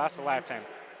game that lasts a lifetime.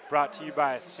 Brought to you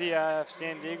by CIF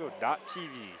San Diego.tv.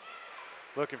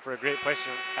 Looking for a great place to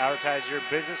advertise your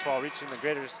business while reaching the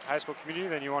greater high school community?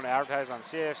 Then you want to advertise on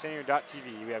CIF San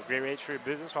Diego.tv. We have great rates for your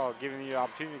business while giving you the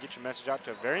opportunity to get your message out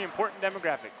to a very important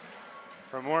demographic.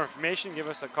 For more information, give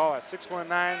us a call at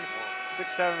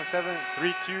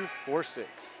 619-677-3246.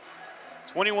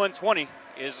 21-20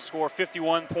 is the score,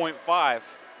 51.5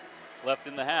 left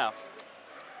in the half.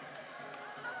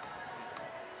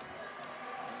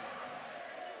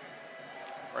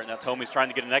 Right now, Tomey's trying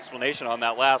to get an explanation on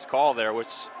that last call there, which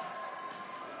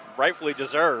rightfully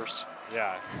deserves.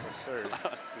 Yeah, yes, sir.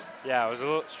 Yeah, it was a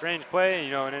little strange play.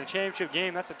 You know, and in a championship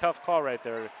game, that's a tough call right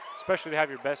there, especially to have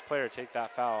your best player take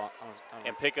that foul.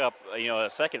 And pick up, a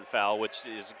second foul, which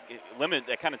is limited.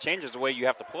 That kind of changes the way you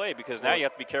have to play, because now you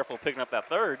have to be careful of picking up that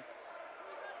third.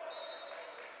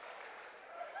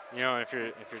 You know, if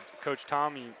you're Coach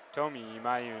Tomey, you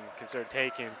might even consider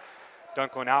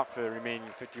dunk one out for the remaining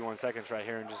 51 seconds right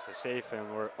here and just to save him,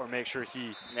 or make sure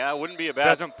he it wouldn't be a bad,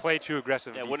 doesn't play too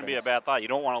aggressive. Yeah, it wouldn't be a bad thought. You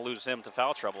don't want to lose him to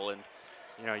foul trouble. And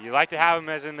you know, you like to have him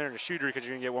as in there as a shooter because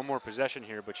you're going to get one more possession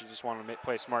here, but you just want to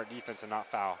play smart defense and not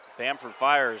foul. Bamford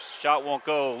fires. Shot won't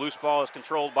go. Loose ball is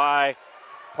controlled by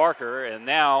Parker, and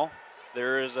now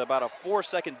there is about a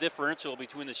 4-second differential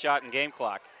between the shot and game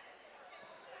clock.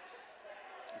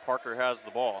 Parker has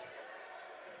the ball.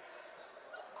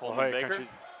 Coleman Baker.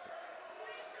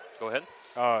 Go ahead.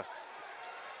 Well,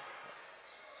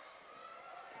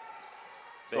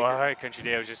 hi, Country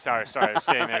Day. I was just sorry,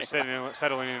 staying there,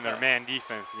 settling in their man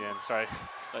defense again. Sorry.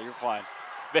 No, you're fine.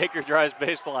 Baker drives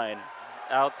baseline.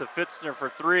 Out to Fitzner for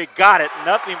three. Got it.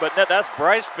 Nothing but net. That's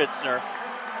Bryce Fitzner.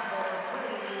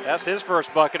 That's his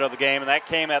first bucket of the game, and that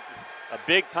came at a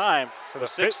big time. So with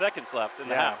 6 seconds left in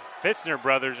the half. Fitzner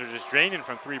brothers are just draining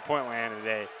from three-point land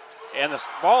today. And the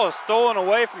ball is stolen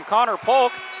away from Connor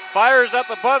Polk. Fires at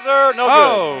the buzzer. No good.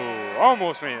 Oh,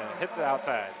 almost made it. Hit the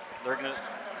outside.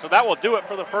 So that will do it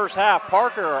for the first half.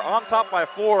 Parker on top by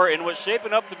 4 in what's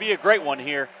shaping up to be a great one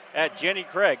here at Jenny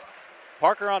Craig.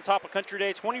 Parker on top of Country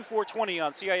Day, 24-20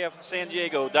 on CIF San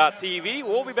Diego.tv.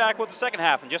 We'll be back with the second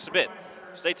half in just a bit.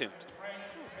 Stay tuned.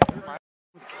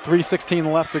 3:16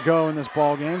 left to go in this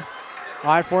ball game.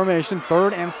 I formation,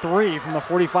 3rd and 3 from the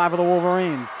 45 of the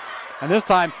Wolverines. And this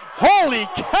time, holy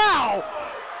cow!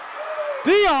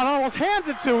 Dion almost hands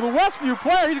it to the Westview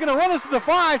player. He's going to run us to the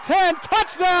 5-10.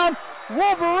 Touchdown,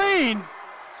 Wolverines!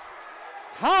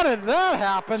 How did that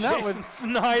happen? That was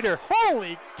Snyder.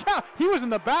 Holy cow! He was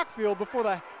in the backfield before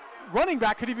the running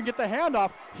back could even get the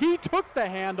handoff. He took the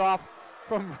handoff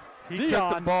from Dion. He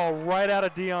took the ball right out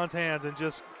of Dion's hands and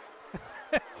just...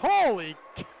 Holy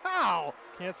cow!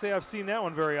 Can't say I've seen that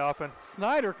one very often.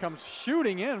 Snyder comes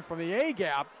shooting in from the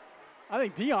A-gap. I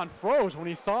think Dion froze when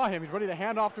he saw him. He's ready to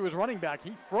hand off to his running back.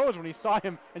 He froze when he saw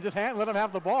him and just let him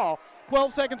have the ball.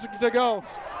 12 seconds to go.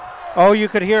 Oh, you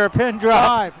could hear a pin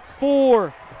drop. 5,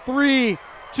 4, 3,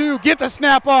 2. Get the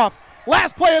snap off.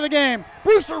 Last play of the game.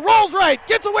 Brewster rolls right.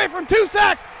 Gets away from 2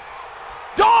 sacks.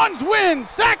 Dons win.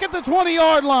 Sack at the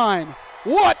 20-yard line.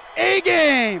 What a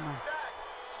game.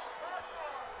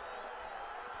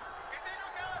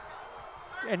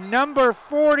 And number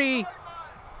 40,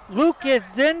 Lucas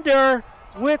Zinder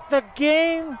with the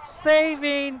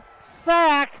game-saving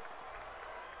sack.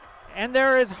 And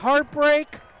there is heartbreak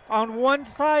on one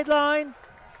sideline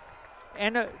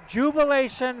and a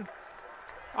jubilation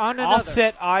on another.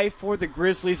 Offset eye for the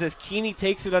Grizzlies as Keeney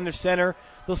takes it under center.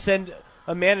 They'll send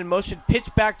a man in motion,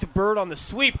 pitch back to Bird on the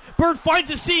sweep. Bird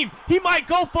finds a seam. He might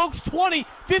go, folks. 20,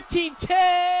 15,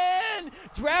 10.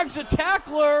 Drags a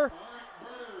tackler.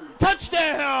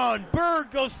 Touchdown!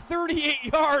 Bird goes 38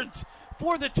 yards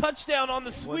for the touchdown on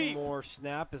the sweep. One more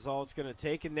snap is all it's going to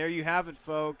take, and there you have it,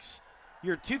 folks.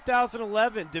 Your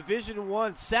 2011 Division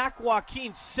I Sac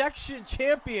Joaquin section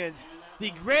champions,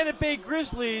 the Granite Bay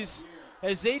Grizzlies,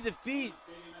 as they defeat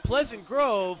Pleasant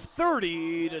Grove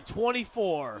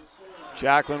 30-24.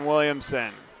 Jacqueline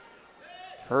Williamson.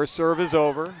 Her serve is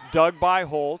over. Dug by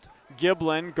Holt.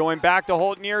 Giblin going back to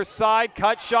Holt near side.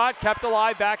 Cut shot, kept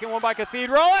alive, back in one by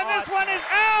Cathedral. And this one is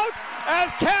out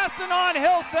as Castanon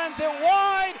Hill sends it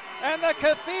wide. And the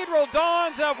Cathedral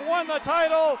Dons have won the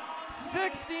title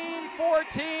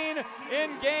 16-14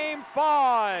 in Game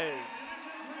 5.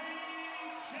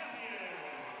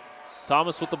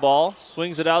 Thomas with the ball,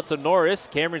 swings it out to Norris.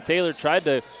 Cameron Taylor tried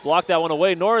to block that one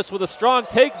away. Norris with a strong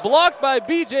take, blocked by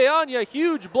B.J. Anya.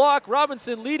 Huge block.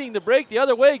 Robinson leading the break the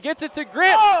other way, gets it to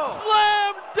Grant.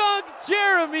 Slam dunk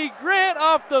Jeremy Grant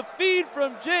off the feed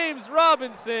from James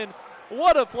Robinson.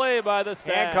 What a play by the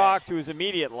Stag. Hancock to his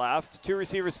immediate left. 2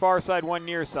 receivers far side, 1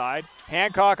 near side.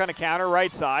 Hancock on a counter,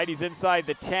 right side. He's inside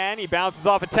the 10. He bounces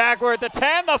off a tackler at the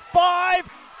 10, the 5.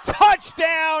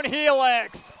 Touchdown,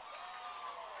 Helix.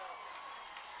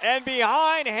 And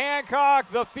behind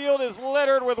Hancock, the field is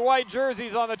littered with white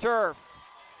jerseys on the turf.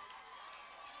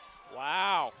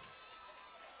 Wow.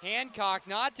 Hancock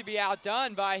not to be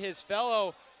outdone by his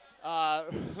fellow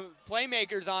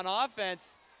playmakers on offense.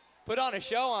 Put on a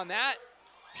show on that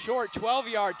short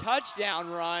 12-yard touchdown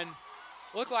run.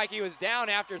 Looked like he was down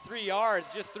after 3 yards,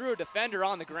 just threw a defender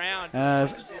on the ground.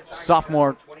 As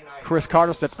sophomore Chris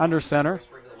Carter steps under center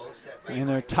in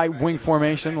their tight wing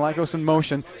formation. Lycos in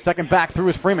motion. Second back through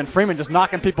is Freeman. Freeman just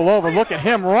knocking people over. Look at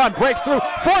him run. Breaks through.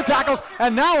 4 tackles.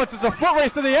 And now it's just a foot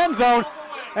race to the end zone.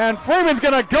 And Freeman's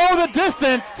going to go the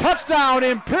distance. Touchdown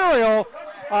Imperial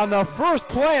on the first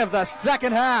play of the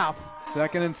second half.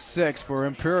 2nd and 6 for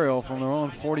Imperial from their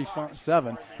own 47.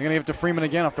 They're going to give it to Freeman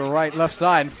again off the left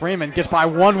side. And Freeman gets by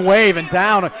one wave and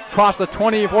down across the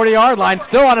 40-yard line.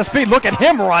 Still on his feet. Look at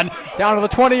him run down to the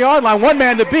 20-yard line. One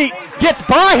man to beat. Gets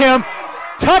by him.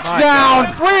 Touchdown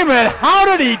Freeman. How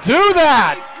did he do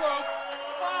that?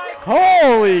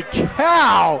 Holy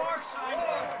cow.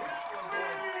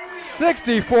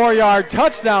 64-yard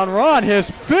touchdown run. His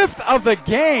 5th of the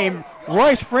game.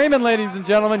 Royce Freeman, ladies and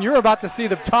gentlemen, you're about to see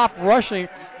the top rushing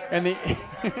and the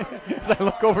as I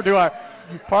look over to our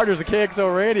partners at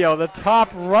KXO Radio, the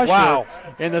top rusher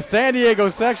in the San Diego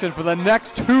section for the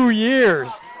next 2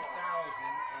 years.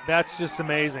 That's just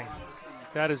amazing.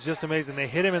 That is just amazing. They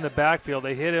hit him in the backfield.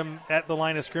 They hit him at the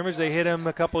line of scrimmage. They hit him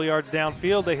a couple yards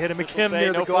downfield. They hit him again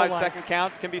near the goal line. No 5-second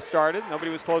count can be started. Nobody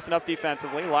was close enough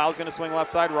defensively. Lyle's going to swing left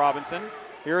side. Robinson.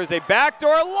 Here is a backdoor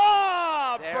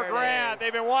lob for Grant.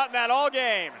 They've been wanting that all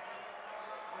game.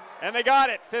 And they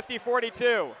got it,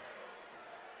 50-42.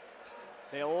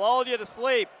 They lulled you to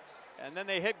sleep, and then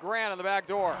they hit Grant on the back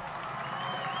door.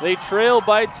 They trail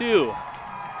by 2.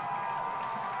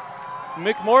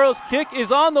 McMorrow's kick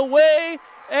is on the way,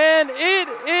 and it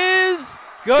is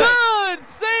good.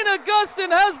 St. Augustine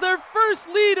has their first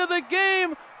lead of the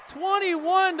game,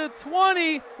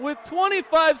 21-20 with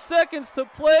 25 seconds to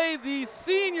play. The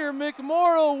senior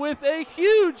McMorrow with a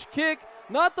huge kick,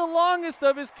 not the longest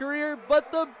of his career,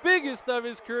 but the biggest of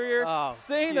his career.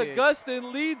 St.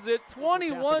 Augustine leads it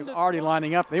 21-20. Already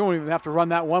lining up. They won't even have to run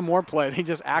that one more play. They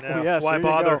just acquiesce. Why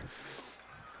bother?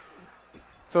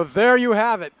 So there you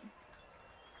have it.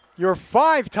 Your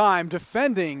 5-time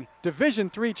defending Division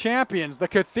III champions, the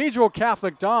Cathedral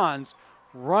Catholic Dons,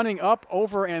 running up,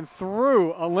 over, and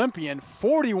through Olympian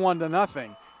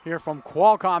 41-0 here from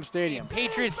Qualcomm Stadium.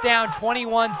 Patriots down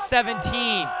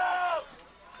 21-17.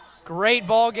 Great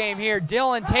ball game here.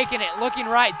 Dillon taking it, looking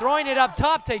right, throwing it up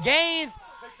top to Gaines.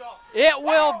 It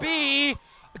will be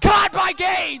caught by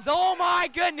Gaines. Oh my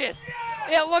goodness.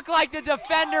 It looked like the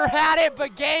defender had it,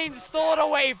 but Gaines stole it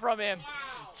away from him.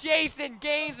 Jason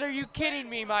Gaines, are you kidding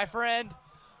me, my friend?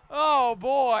 Oh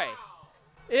boy.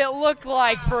 It looked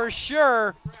like for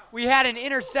sure we had an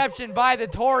interception by the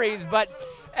Tories, but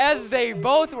as they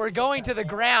both were going to the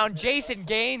ground, Jason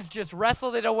Gaines just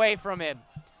wrestled it away from him.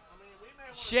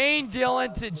 Shane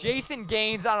Dillon to Jason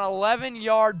Gaines on an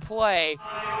 11-yard play.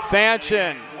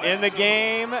 Fanchen in the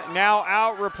game, now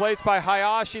out, replaced by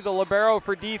Hayashi, the libero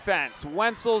for defense.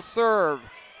 Wenzel serve,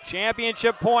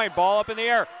 championship point, ball up in the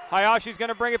air. Hayashi's going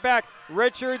to bring it back.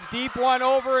 Richards, deep one,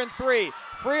 over and 3.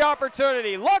 Free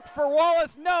opportunity, look for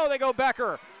Wallace, no, they go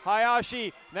Becker.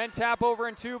 Hayashi, then tap over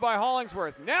and 2 by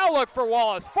Hollingsworth. Now look for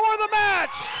Wallace for the match.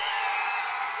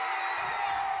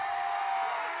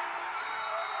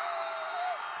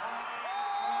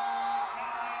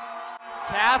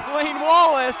 Kathleen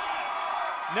Wallace,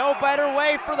 no better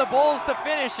way for the Bulls to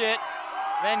finish it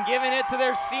than giving it to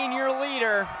their senior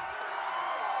leader.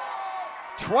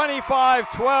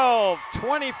 25-12,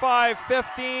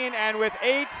 25-15, and with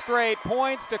 8 straight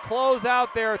points to close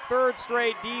out their 3rd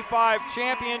straight D5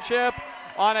 championship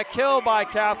on a kill by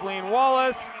Kathleen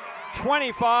Wallace,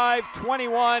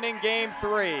 25-21 in Game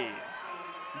 3.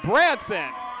 Branson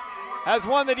has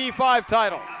won the D5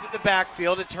 title. To the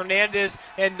backfield, it's Hernandez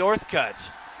and Northcutt.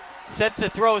 Set to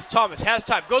throw is Thomas, has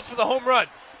time, goes for the home run.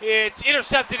 It's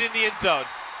intercepted in the end zone.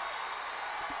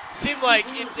 Seemed like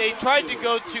they tried to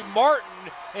go to Martin,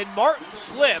 and Martin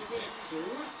slipped.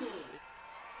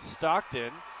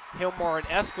 Stockton, Hilmar, and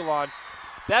Escalon.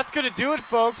 That's going to do it,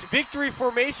 folks. Victory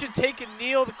formation, take a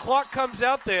kneel. The clock comes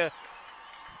out. The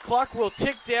clock will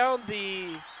tick down.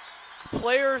 The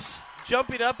players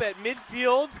jumping up at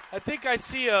midfield. I think I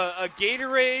see a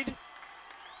Gatorade.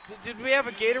 Did we have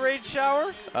a Gatorade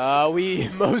shower? We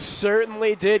most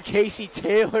certainly did. Casey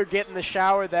Taylor getting the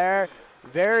shower there.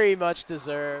 Very much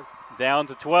deserved. Down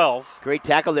to 12. Great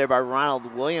tackle there by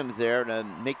Ronald Williams there to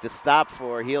make the stop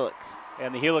for Helix.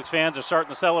 And the Helix fans are starting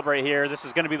to celebrate here. This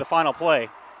is going to be the final play.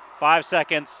 5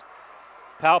 seconds.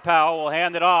 Pow will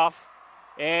hand it off.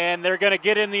 And they're going to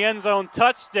get in the end zone.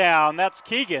 Touchdown. That's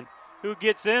Keegan who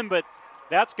gets in, but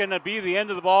that's going to be the end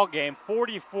of the ball game.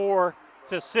 44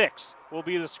 6 will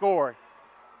be the score.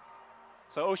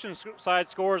 So Oceanside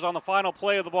scores on the final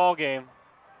play of the ball game.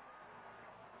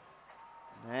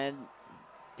 And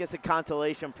gets a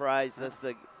consolation prize just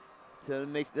to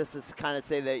make this is kind of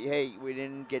say that, hey, we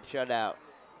didn't get shut out.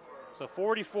 So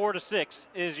 44-6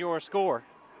 is your score.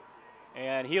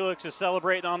 And Helix is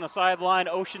celebrating on the sideline.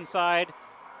 Oceanside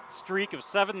streak of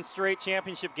 7 straight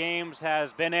championship games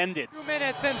has been ended. 2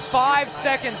 minutes and 5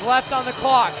 seconds left on the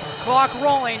clock. Clock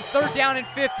rolling, 3rd down and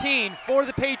 15 for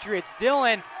the Patriots.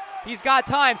 Dylan, he's got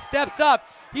time, steps up.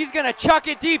 He's going to chuck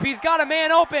it deep. He's got a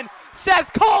man open.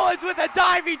 Seth Collins with a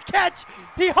diving catch.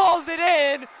 He hauls it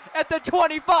in at the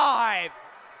 25.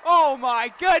 Oh,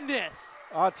 my goodness.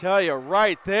 I'll tell you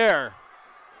right there.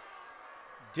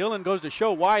 Dylan goes to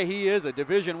show why he is a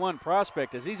Division I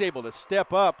prospect as he's able to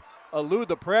step up, elude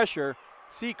the pressure,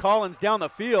 see Collins down the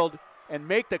field, and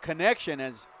make the connection.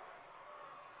 As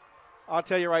I'll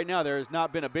tell you right now, there has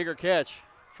not been a bigger catch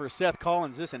for Seth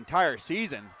Collins this entire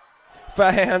season.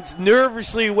 Fans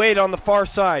nervously wait on the far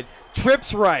side.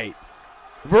 Trips right.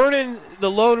 Vernon,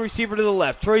 the lone receiver to the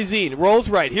left. Troy Zine rolls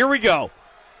right. Here we go.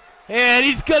 And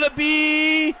he's going to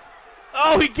be...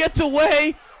 Oh, he gets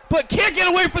away, but can't get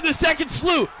away from the second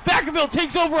slew. Vacaville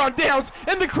takes over on downs,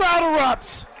 and the crowd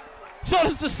erupts. So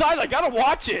does the sideline. Got to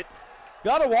watch it.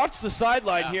 Got to watch the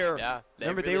sideline here. Yeah,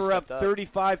 Remember, they were up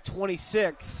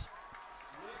 35-26.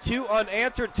 2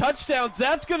 unanswered touchdowns.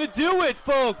 That's going to do it,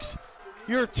 folks.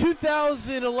 Your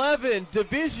 2011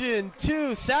 Division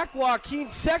II Sac Joaquin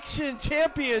Section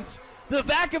champions, the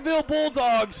Vacaville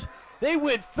Bulldogs. They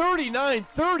win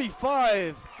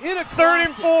 39-35 in a 3rd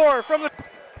and 4 from the...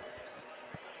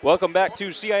 Welcome back to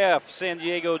CIF San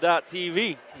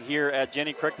Diego.TV here at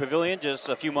Jenny Craig Pavilion, just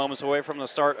a few moments away from the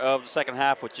start of the second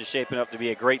half, which is shaping up to be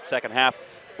a great second half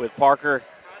with Parker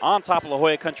on top of La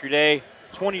Jolla Country Day,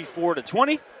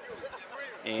 24-20.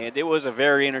 And it was a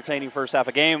very entertaining first half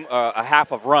of game, a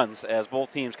half of runs as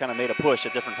both teams kind of made a push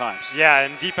at different times. Yeah,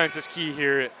 and defense is key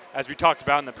here, as we talked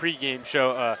about in the pregame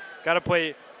show. Got to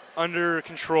play under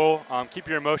control, keep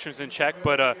your emotions in check.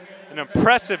 But an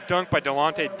impressive dunk by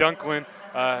Delonte Dunklin,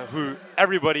 who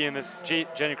everybody in this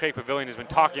Jenny Craig Pavilion has been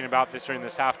talking about this during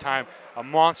this halftime. A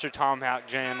monster tomahawk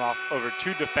jam off over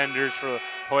 2 defenders for La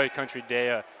Jolla Country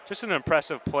Day. Just an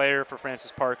impressive player for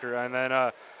Francis Parker. And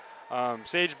then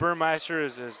Sage Burmeister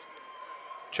is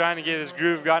trying to get his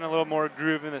groove, gotten a little more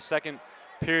groove in the second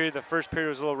period. The first period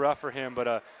was a little rough for him, but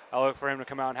I look for him to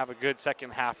come out and have a good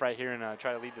second half right here and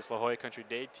try to lead this La Jolla Country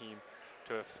Day team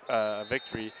to a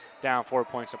victory, down 4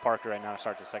 points to Parker right now to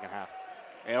start the second half.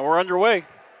 And we're underway.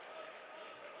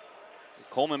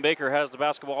 Coleman Baker has the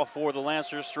basketball for the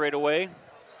Lancers straight away.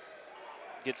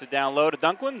 Gets it down low to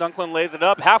Dunklin. Dunklin lays it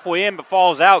up halfway in but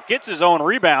falls out, gets his own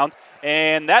rebound,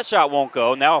 and that shot won't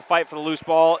go. Now a fight for the loose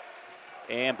ball,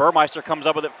 and Burmeister comes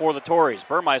up with it for the Tories.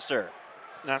 Burmeister.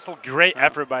 That's a great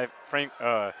effort by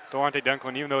Delonte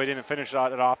Dunklin, even though he didn't finish it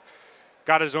off.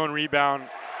 Got his own rebound,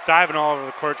 diving all over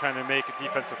the court trying to make a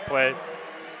defensive play.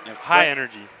 And high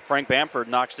energy. Frank Bamford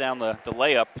knocks down the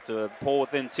layup to pull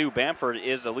within 2. Bamford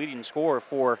is the leading scorer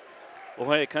for La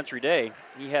Jolla Country Day.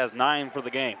 He has 9 for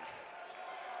the game.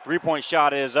 3-point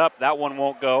shot is up. That one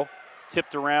won't go.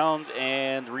 Tipped around,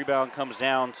 and rebound comes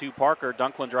down to Parker.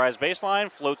 Dunklin drives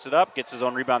baseline, floats it up, gets his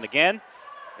own rebound again,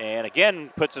 and again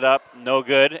puts it up. No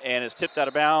good, and it's tipped out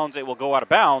of bounds. It will go out of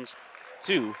bounds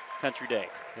to Country Day.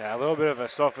 Yeah, a little bit of a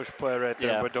selfish play right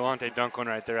there, but Delonte Dunklin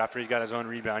right there after he got his own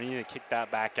rebound. He needed to kick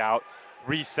that back out,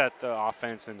 reset the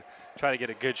offense, and try to get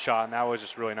a good shot, and that was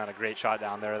just really not a great shot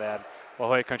down there. They had La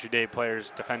Jolla Country Day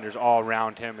players, defenders all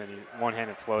around him, and he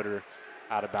one-handed floater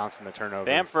out of bounds in the turnover.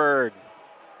 Bamford.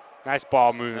 Nice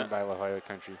ball movement by La Jolla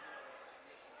Country.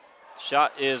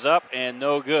 Shot is up and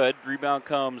no good. Rebound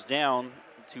comes down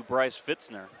to Bryce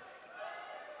Fitzner.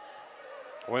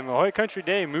 When La Jolla Country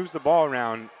Day moves the ball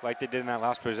around like they did in that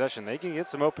last possession, they can get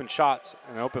some open shots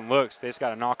and open looks. They just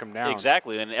got to knock them down.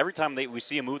 Exactly, and every time we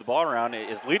see him move the ball around, it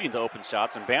is leading to open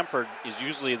shots, and Bamford is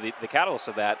usually the catalyst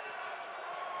of that.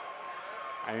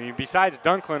 I mean, besides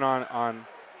Dunklin on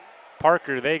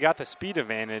Parker, they got the speed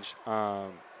advantage.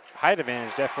 Height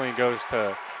advantage definitely goes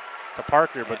to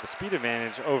Parker, but the speed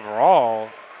advantage overall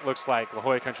looks like La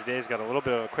Jolla Country Day's got a little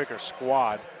bit of a quicker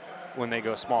squad when they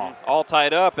go small. All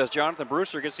tied up as Jonathan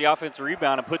Brewster gets the offensive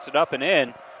rebound and puts it up and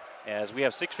in. As we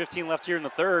have 6:15 left here in the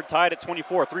third, tied at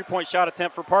 24. 3-point shot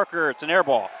attempt for Parker. It's an air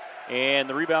ball. And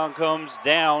the rebound comes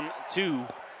down to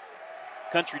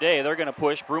Country Day. They're going to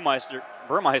push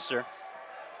Burmeister.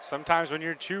 Sometimes when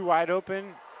you're too wide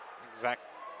open,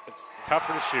 it's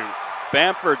tougher to shoot.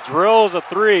 Bamford drills a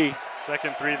 3.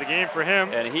 Second 3 of the game for him.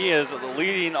 And he is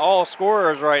leading all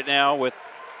scorers right now with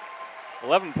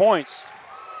 11 points,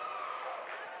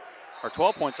 or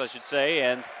 12 points, I should say,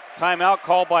 and timeout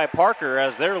called by Parker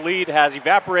as their lead has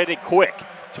evaporated quick.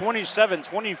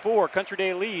 27-24, Country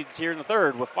Day leads here in the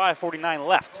third with 5:49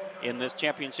 left in this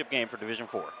championship game for Division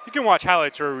 4. You can watch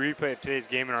highlights or a replay of today's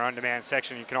game in our on-demand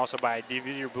section. You can also buy a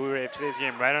DVD or Blu-ray of today's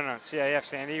game right on CIF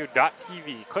San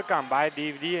Diego.tv. Click on Buy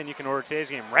DVD and you can order today's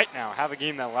game right now. Have a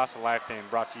game that lasts a lifetime.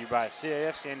 Brought to you by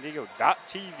CIF San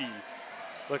Diego.tv.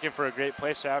 Looking for a great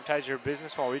place to advertise your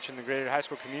business while reaching the greater high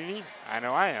school community? I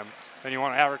know I am. Then you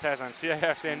want to advertise on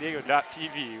CIF San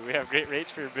Diego.tv. We have great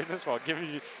rates for your business while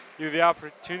giving you the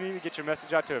opportunity to get your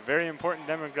message out to a very important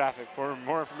demographic. For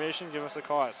more information, give us a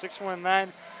call at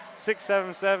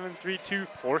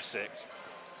 619-677-3246.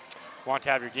 Want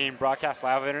to have your game broadcast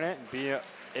live on the internet and be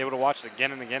able to watch it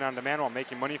again and again on demand while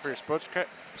making money for your sports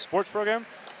program?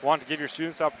 Want to give your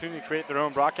students the opportunity to create their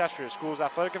own broadcast for your school's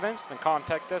athletic events? Then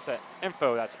contact us at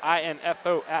info, that's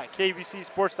INFO, at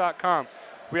kbcsports.com.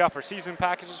 We offer season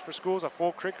packages for schools, a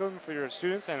full curriculum for your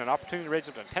students, and an opportunity to raise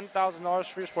up to $10,000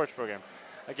 for your sports program.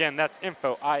 Again, that's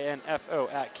info,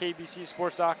 INFO, at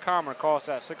kbcsports.com, or call us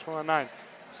at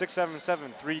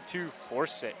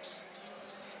 619-677-3246.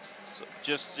 So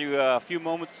just a few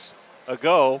moments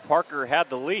ago, Parker had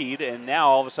the lead, and now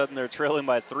all of a sudden they're trailing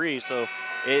by 3. So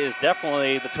it is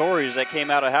definitely the Tories that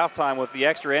came out at halftime with the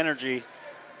extra energy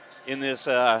in this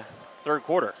third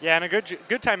quarter. Yeah, and a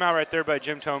good timeout right there by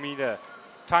Jim Tomey to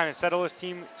try and settle his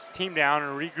team down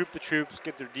and regroup the troops,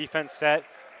 get their defense set,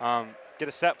 get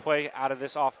a set play out of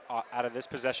this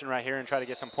possession right here, and try to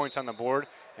get some points on the board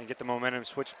and get the momentum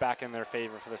switched back in their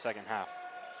favor for the second half.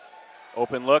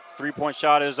 Open look, three-point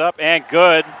shot is up and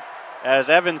good as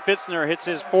Evan Fitzner hits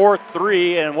his 4th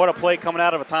 3, and what a play coming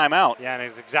out of a timeout. Yeah, and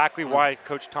it's exactly why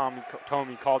Coach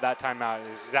Tomey called that timeout.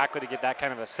 It's exactly to get that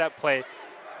kind of a set play,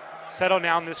 settle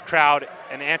down this crowd,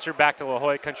 and answer back to La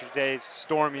Jolla Country Days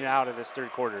storming out of this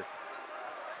third quarter.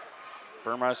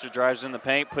 Burmeister drives in the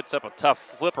paint, puts up a tough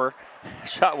flipper.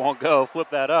 Shot won't go, flip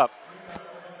that up.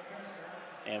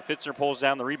 And Fitzner pulls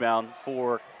down the rebound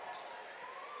for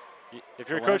If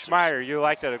you're Coach Meyer, you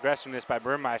like that aggressiveness by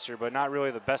Burmeister, but not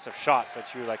really the best of shots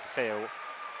that you would like to say.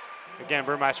 Again,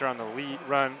 Burmeister on the lead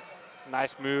run.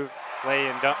 Nice move, lay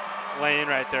in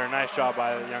right there. Nice job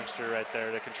by the youngster right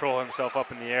there to control himself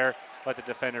up in the air, let the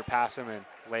defender pass him, and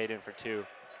lay it in for 2.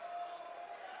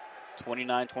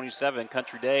 29-27,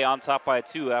 Country Day on top by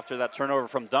 2 after that turnover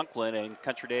from Dunklin, and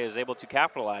Country Day is able to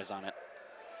capitalize on it.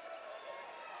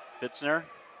 Fitzner.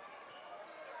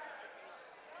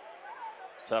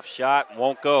 Tough shot,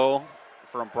 won't go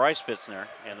from Bryce Fitzner,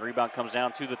 and the rebound comes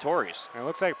down to the Tories. And it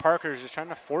looks like Parker's just trying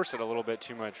to force it a little bit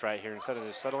too much right here. Instead of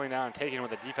just settling down and taking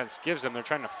what the defense gives them, they're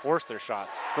trying to force their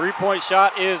shots. 3-point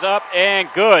shot is up and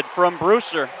good from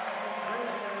Brewster.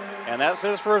 And that's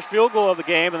his first field goal of the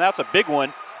game, and that's a big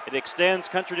one. It extends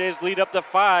Country Day's lead up to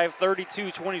 5,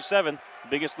 32-27, the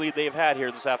biggest lead they've had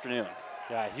here this afternoon.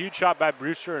 Yeah, huge shot by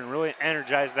Brewster and really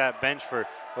energized that bench for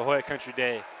La Jolla Country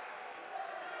Day.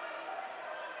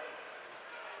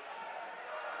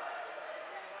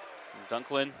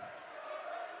 Dunklin.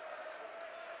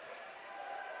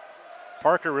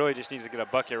 Parker really just needs to get a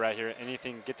bucket right here.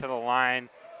 Anything, get to the line,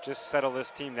 just settle this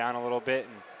team down a little bit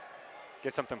and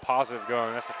get something positive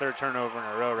going. That's the 3rd turnover in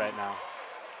a row right now.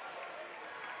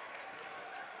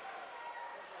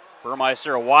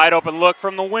 Burmeister, a wide open look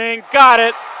from the wing, got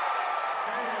it.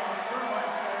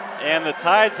 And the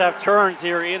tides have turned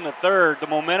here in the third. The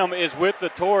momentum is with the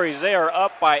Tories. They are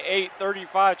up by 8,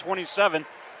 35-27.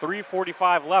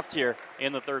 3:45 left here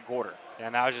in the third quarter. Yeah,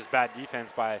 and that was just bad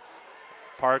defense by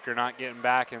Parker, not getting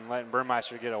back and letting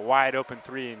Burmeister get a wide open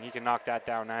 3, and he can knock that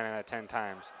down 9 out of 10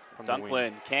 times from the wing.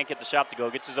 Dunklin can't get the shot to go,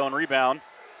 gets his own rebound,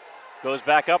 goes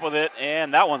back up with it,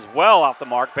 and that one's well off the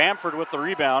mark. Bamford with the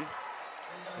rebound.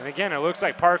 And again, it looks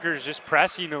like Parker's just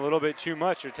pressing a little bit too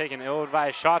much. They're taking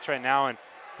ill-advised shots right now, and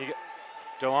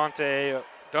Delonte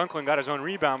Dunklin got his own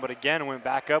rebound, but again went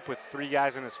back up with 3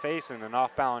 guys in his face, and an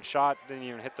off-balance shot didn't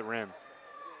even hit the rim.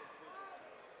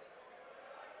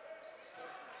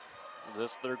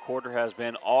 This third quarter has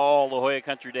been all La Jolla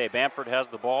Country Day. Bamford has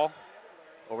the ball.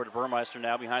 Over to Burmeister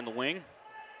now behind the wing.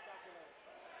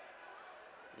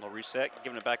 A little reset,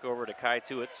 giving it back over to Kai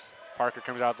Tuitz. Parker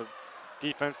comes out the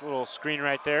defense, little screen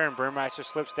right there, and Burmeister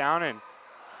slips down and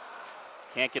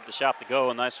can't get the shot to go.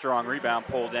 A nice strong rebound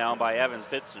pulled down by Evan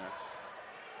Fitzner.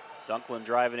 Dunklin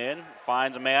driving in,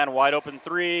 finds a man, wide open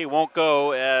 3, won't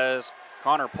go as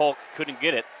Connor Polk couldn't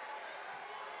get it.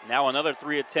 Now another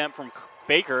 3 attempt from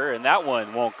Baker, and that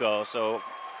one won't go. So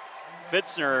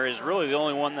Fitzner is really the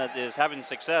only one that is having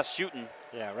success shooting.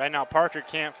 Yeah, right now Parker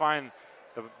can't find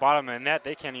the bottom of the net.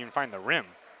 They can't even find the rim.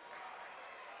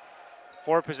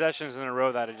 4 possessions in a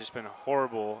row that had just been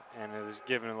horrible, and it was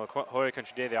given La Jolla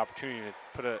Country Day the opportunity to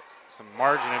put some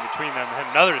margin in between them and hit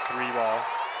another 3 ball.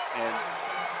 And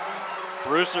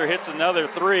Brewster hits another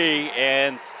 3,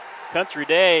 and Country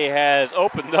Day has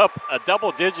opened up a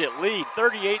double-digit lead,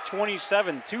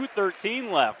 38-27,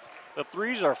 2:13 left. The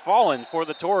threes are falling for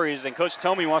the Tories, and Coach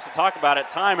Tomey wants to talk about it.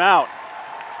 Timeout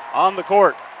on the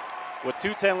court with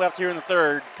 2:10 left here in the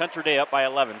third. Country Day up by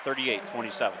 11,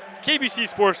 38-27.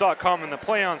 KBCSports.com and the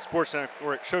Play On Sports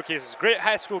Network showcases great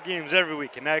high school games every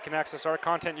week, and now you can access our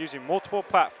content using multiple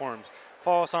platforms.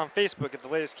 Follow us on Facebook at the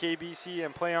latest KBC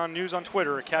and Play On News on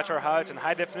Twitter, or catch our highlights in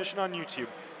high definition on YouTube.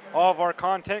 All of our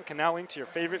content can now link to your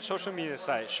favorite social media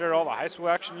sites. Share all the high school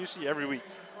action you see every week.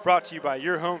 Brought to you by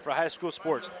your home for high school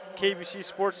sports,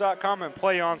 KBCSports.com and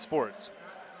Play On Sports.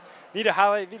 Need a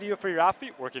highlight video for your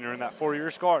athlete? Working to earn that 4-year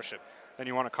scholarship? Then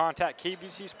you want to contact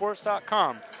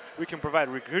KBCSports.com. We can provide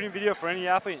a recruiting video for any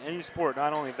athlete in any sport.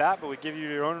 Not only that, but we give you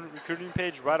your own recruiting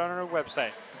page right on our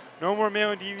website. No more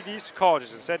mailing DVDs to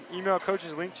colleges. Instead, email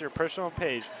coaches link to your personal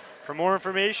page. For more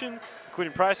information,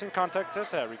 including pricing, contact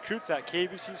us at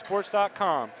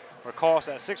recruits@kbcsports.com or call us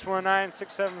at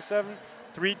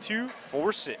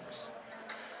 619-677-3246.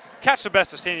 Catch the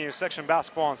best of San Diego section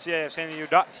basketball on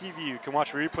CIFSandiego.tv. You can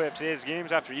watch a replay of today's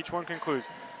games after each one concludes.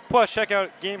 Plus, check out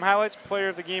game highlights, player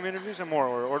of the game interviews, and more,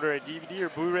 or order a DVD or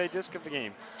Blu-ray disc of the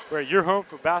game. We're at your home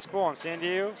for basketball on San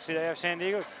Diego,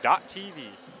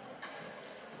 CIFSandiego.tv.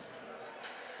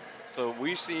 So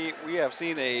we have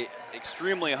seen a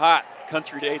extremely hot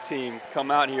Country Day team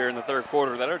come out here in the third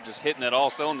quarter that are just hitting at all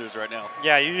cylinders right now.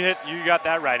 Yeah, you got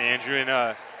that right, Andrew. And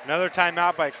another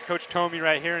timeout by Coach Tomey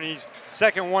right here, and he's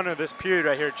second one of this period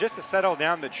right here, just to settle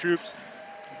down the troops,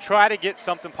 try to get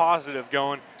something positive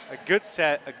going, a good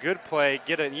set, a good play,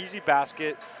 get an easy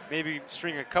basket, maybe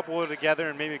string a couple together,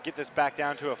 and maybe get this back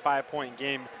down to a 5-point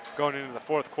game going into the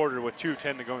fourth quarter with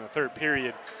 2:10 to go in the third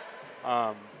period.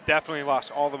 Definitely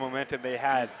lost all the momentum they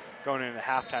had going into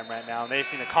halftime right now. And they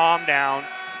seem to calm down.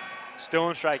 Still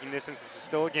in striking distance. This is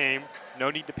still a game. No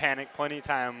need to panic. Plenty of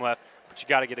time left. But you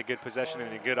got to get a good possession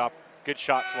and a good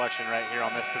shot selection right here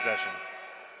on this possession.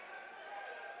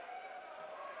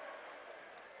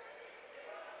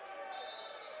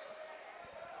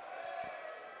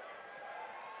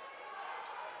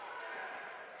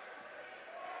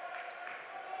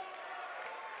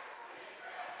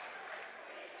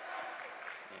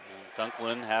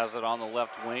 Dunklin has it on the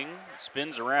left wing,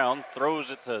 spins around, throws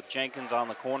it to Jenkins on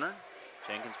the corner.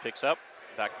 Jenkins picks up,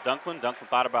 back to Dunklin. Dunklin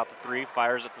thought about the 3,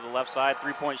 fires it to the left side.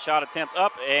 3-point shot attempt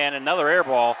up, and another air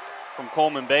ball from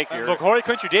Coleman Baker. Look, Jolla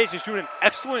Country Day is just doing an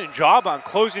excellent job on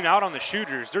closing out on the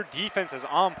shooters. Their defense is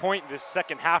on point this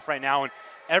second half right now, and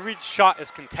every shot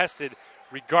is contested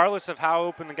regardless of how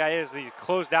open the guy is. He's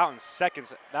closed out in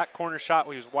seconds. That corner shot,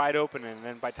 he was wide open, and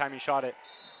then by the time he shot it,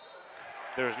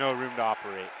 there was no room to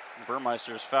operate.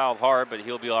 Burmeister's fouled hard, but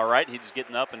he'll be all right. He's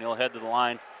getting up, and he'll head to the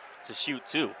line to shoot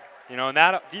 2. You know, and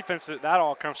that defense, that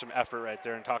all comes from effort right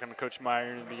there. And talking to Coach Meyer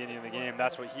in the beginning of the game,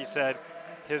 that's what he said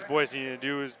his boys need to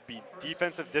do is be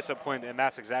defensive disciplined, and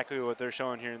that's exactly what they're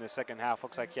showing here in the second half.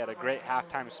 Looks like he had a great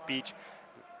halftime speech,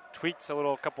 tweaks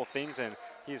a couple things, and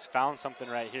he's found something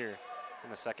right here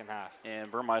in the second half. And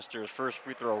Burmeister's first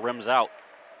free throw rims out.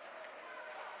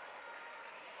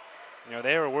 You know,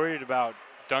 they were worried about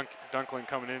Dunklin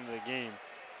coming into the game,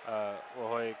 La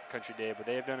Jolla Country Day, but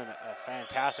they've done a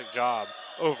fantastic job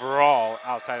overall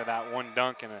outside of that one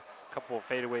dunk and a couple of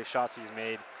fadeaway shots he's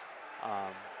made,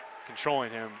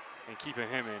 controlling him and keeping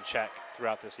him in check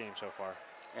throughout this game so far.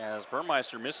 As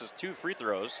Burmeister misses 2 free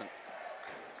throws, and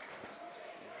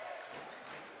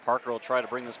Parker will try to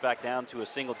bring this back down to a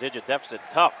single-digit deficit.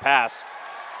 Tough pass,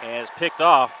 and it's picked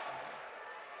off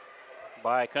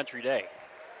by Country Day.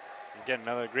 Again,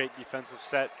 another great defensive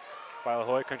set by La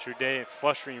Jolla Country Day,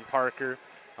 frustrating Parker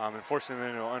and forcing him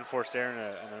into an unforced error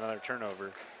and another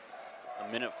turnover.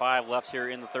 1:05 left here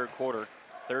in the third quarter.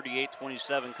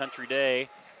 38-27 Country Day,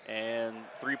 and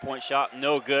 3-point shot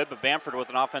no good, but Bamford with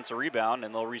an offensive rebound,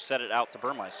 and they'll reset it out to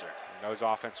Burmeister. And those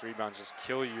offensive rebounds just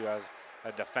kill you as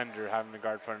a defender, having to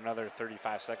guard for another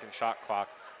 35-second shot clock,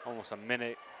 almost a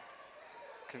minute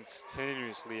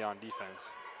continuously on defense.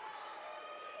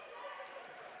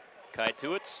 Kai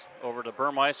Tuitz over to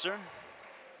Burmeister.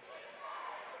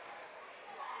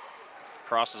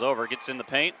 Crosses over, gets in the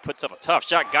paint, puts up a tough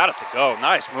shot, got it to go.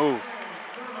 Nice move.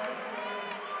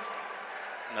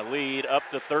 And the lead up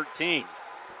to 13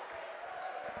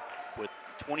 with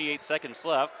 28 seconds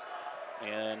left.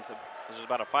 And there's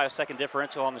about a 5-second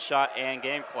differential on the shot and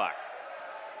game clock.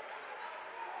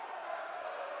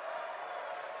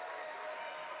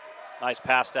 Nice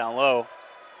pass down low.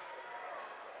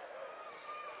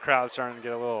 crowd starting to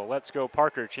get a little "Let's go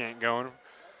Parker" chant going.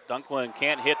 Dunklin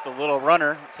can't hit the little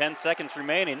runner. 10 seconds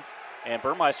remaining, and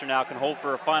Burmeister now can hold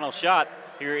for a final shot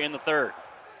here in the third.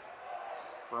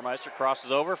 Burmeister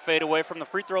crosses over, fade away from the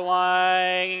free throw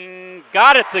line.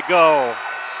 Got it to go.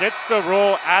 Gets the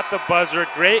roll at the buzzer.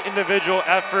 Great individual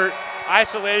effort.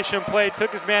 Isolation play.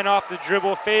 Took his man off the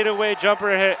dribble. Fade away jumper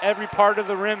hit every part of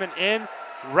the rim and in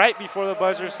right before the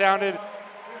buzzer sounded.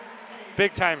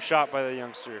 Big time shot by the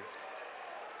youngster.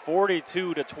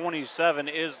 42-27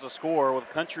 is the score with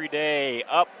Country Day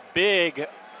up big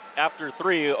after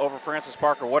 3 over Francis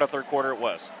Parker. What a third quarter it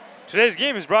was. Today's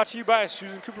game is brought to you by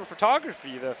Susan Cooper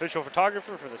Photography, the official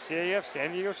photographer for the CIF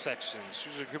San Diego section.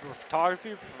 Susan Cooper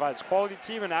Photography provides quality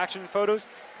team and action photos.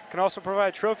 Can also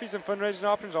provide trophies and fundraising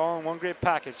options all in one great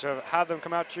package. So have them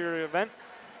come out to your event.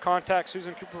 Contact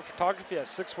Susan Cooper Photography at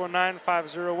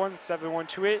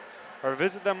 619-501-7128 or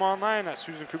visit them online at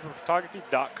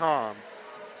susancooperphotography.com.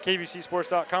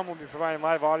 KBCSports.com will be providing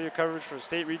live audio coverage for the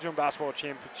state regional basketball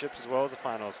championships as well as the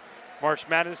finals. March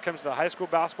Madness comes to the high school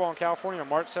basketball in California on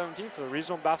March 17th for the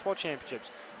regional basketball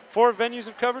championships. 4 venues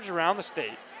of coverage around the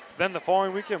state. Then the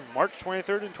following weekend, March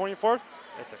 23rd and 24th,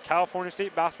 it's the California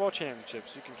State Basketball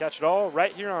Championships. You can catch it all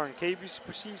right here on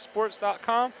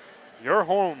KBCSports.com, your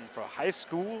home for high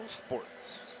school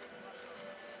sports.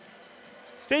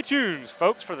 Stay tuned,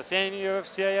 folks, for the San Diego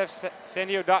CIF San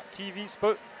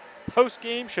Diego.TV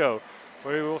post-game show,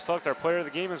 where we will select our player of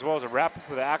the game as well as a wrap-up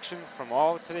of the action from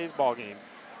all of today's ball game.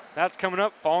 That's coming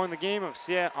up following the game on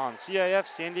CIF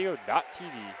San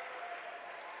Diego.TV.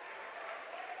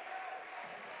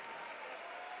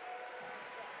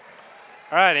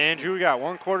 All right, Andrew, we got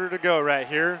 1 quarter to go right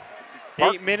here.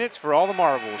 8 minutes for all the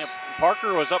marbles. Yep.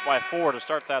 Parker was up by 4 to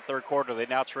start that third quarter. They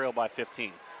now trail by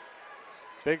 15.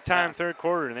 Big time third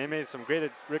quarter, and they made some great.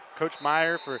 Coach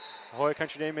Meyer for La Jolla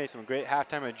Country Day made some great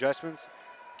halftime adjustments.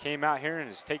 Came out here and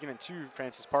has taken it to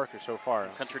Francis Parker so far.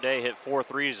 Country Day hit 4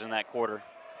 threes in that quarter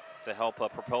to help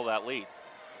propel that lead.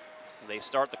 They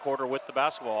start the quarter with the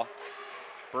basketball.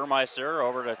 Burmeister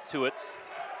over to Tuitt.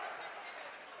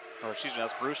 Or excuse me,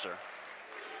 that's Brewster.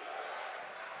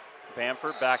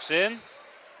 Bamford backs in,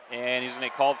 and he's going to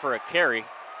get called for a carry,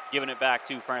 giving it back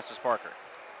to Francis Parker.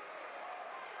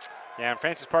 Yeah, and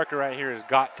Francis Parker right here has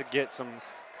got to get some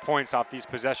points off these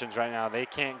possessions right now. They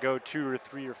can't go 2 or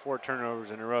 3 or 4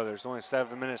 turnovers in a row. There's only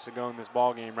 7 minutes to go in this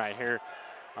ball game right here.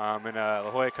 And La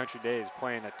Jolla Country Day is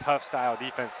playing a tough style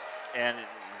defense. And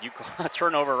you call a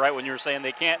turnover right when you were saying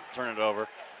they can't turn it over.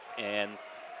 And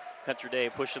Country Day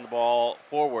pushing the ball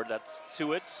forward. That's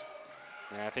Tuitt.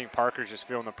 Yeah, I think Parker's just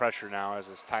feeling the pressure now as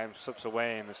this time slips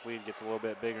away and this lead gets a little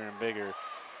bit bigger and bigger.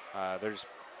 They're just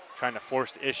trying to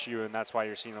force the issue, and that's why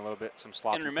you're seeing a little bit some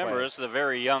sloppy And remember, play. this is a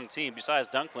very young team. Besides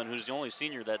Dunklin, who's the only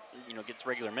senior that gets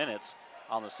regular minutes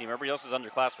on this team. Everybody else is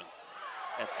underclassmen.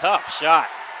 A tough shot.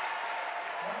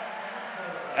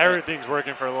 Everything's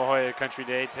working for La Jolla Country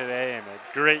Day today, and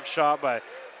a great shot by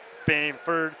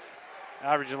Bamford.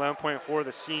 Average 11.4,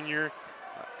 the senior.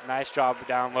 Nice job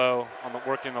down low on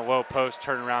working the low post,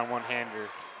 turnaround one-hander.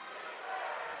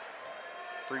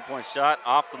 3-point shot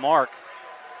off the mark.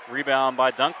 Rebound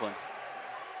by Dunklin.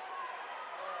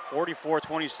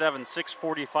 44-27,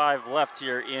 6:45 left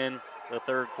here in the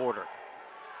third quarter.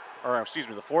 Or, excuse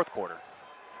me, the fourth quarter.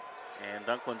 And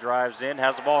Dunklin drives in,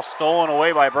 has the ball stolen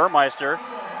away by Burmeister.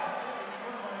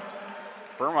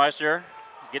 Burmeister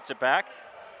gets it back.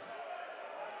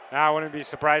 Now, I wouldn't be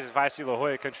surprised if I see La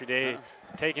Jolla Country Day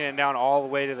taking it down all the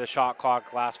way to the shot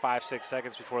clock, last 5-6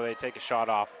 seconds before they take a shot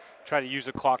off. Try to use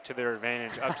the clock to their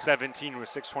advantage, up 17 with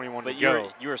 6:21 to go.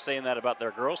 But you were saying that about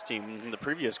their girls team in the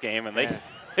previous game, and they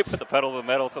put the pedal to the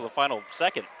metal to the final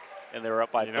second, and they were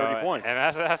up by 30 points. And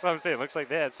that's what I'm saying. It looks like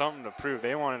they had something to prove.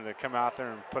 They wanted to come out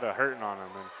there and put a hurting on them.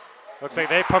 And looks like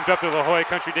they pumped up the La Jolla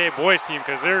Country Day boys team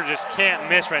because they're just can't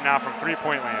miss right now from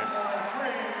three-point land.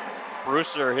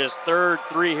 Brewster, his third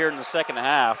 3 here in the second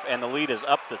half, and the lead is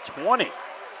up to 20.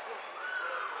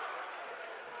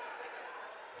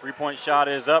 3-point shot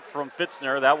is up from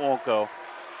Fitzner. That won't go.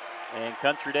 And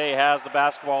Country Day has the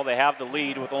basketball. They have the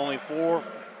lead with only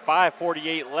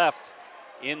 5:48 left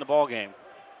in the ball game.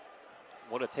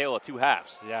 What a tale of 2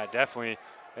 halves. Yeah, definitely.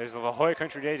 As La Jolla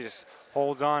Country Day just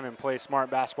holds on and plays smart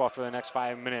basketball for the next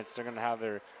 5 minutes, they're going to have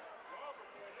their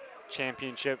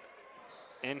championship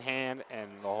in hand, and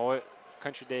La Jolla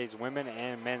Country Day's women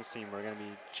and men's team are going to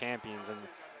be champions in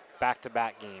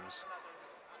back-to-back games.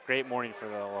 Great morning for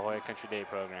the La Jolla Country Day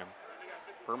program.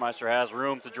 Burmeister has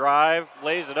room to drive,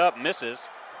 lays it up, misses.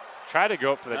 Tried to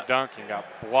go up for the dunk and got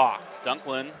blocked.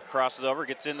 Dunklin crosses over,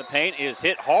 gets in the paint, is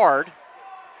hit hard.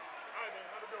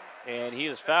 And he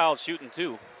is fouled shooting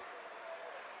 2.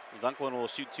 Dunklin will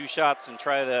shoot 2 shots and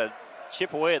try to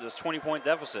chip away at this 20-point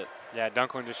deficit. Yeah,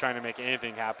 Dunklin just trying to make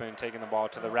anything happen, taking the ball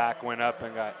to the rack, went up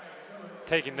and got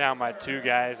taken down by 2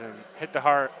 guys and hit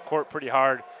the court pretty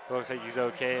hard. It looks like he's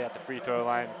okay at the free throw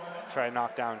line. Try to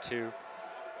knock down 2.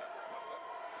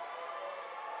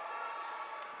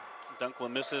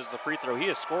 Dunklin misses the free throw. He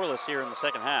is scoreless here in the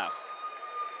second half.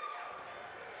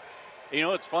 You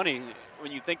know, it's funny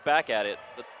when you think back at it,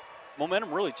 the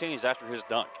momentum really changed after his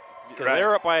dunk. Because they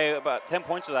were up by about 10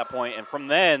 points at that point, and from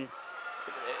then,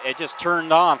 it just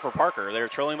turned on for Parker. They were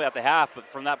trailing at the half, but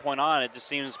from that point on, it just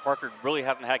seems Parker really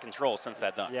hasn't had control since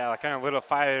that dunk. Yeah, like kind of lit a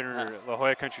fire in La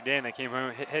Jolla Country Day, and they came home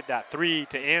and hit that 3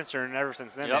 to answer, and ever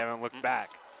since then they haven't looked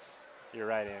back. You're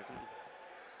right, Anthony.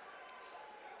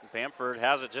 Bamford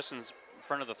has it just in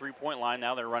front of the 3-point line.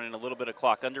 Now they're running a little bit of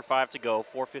clock. Under 5 to go,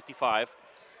 4:55.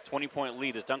 20-point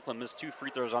lead as Dunklin missed 2 free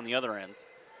throws on the other end.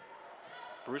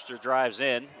 Brewster drives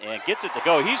in and gets it to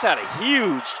go. He's had a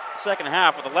huge second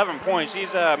half with 11 points.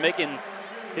 He's making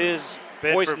his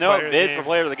bid for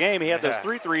player of the game. He had those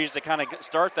 3 threes to kind of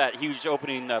start that huge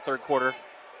opening third quarter.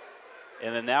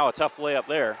 And then now a tough layup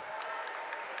there.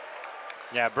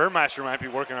 Yeah, Burmeister might be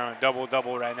working on a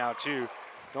double-double right now, too.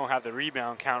 Don't have the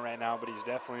rebound count right now, but he's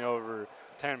definitely over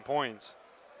 10 points.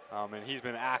 And he's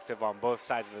been active on both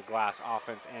sides of the glass,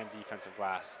 offense and defensive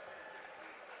glass.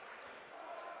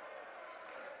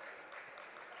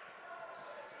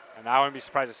 And I wouldn't be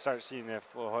surprised to start seeing if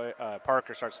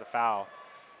Parker starts to foul.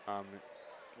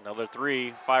 Another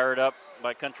 3 fired up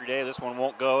by Country Day. This one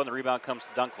won't go, and the rebound comes to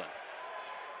Dunklin.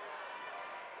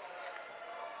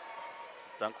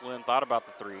 Dunklin thought about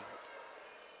the 3.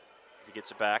 He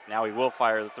gets it back. Now he will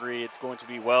fire the 3. It's going to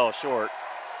be well short.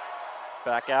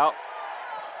 Back out.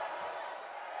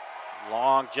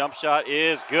 Long jump shot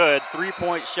is good.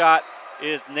 3-point shot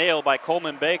is nailed by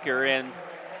Coleman Baker, and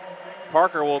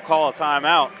Parker will call a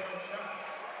timeout.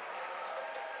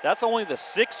 That's only the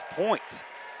 6th point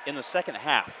in the second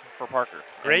half for Parker.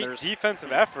 Great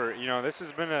defensive effort. You know, this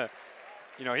has been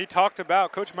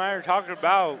Coach Meyer talked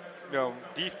about,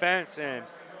 defense and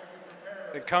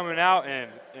coming out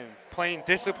and playing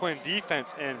disciplined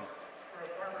defense, and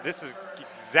this is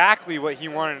exactly what he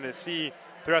wanted to see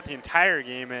throughout the entire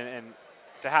game, and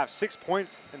to have 6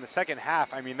 points in the second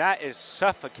half, I mean, that is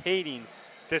suffocating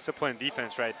disciplined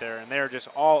defense right there, and they're just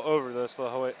all over this La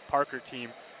Jolla Parker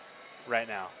team right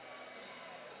now.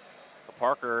 So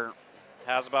Parker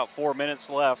has about 4 minutes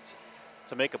left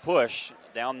to make a push.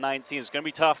 Down 19. It's going to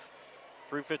be tough.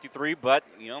 3:53, but,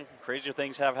 crazier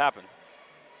things have happened.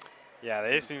 Yeah,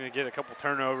 they just need to get a couple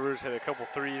turnovers, hit a couple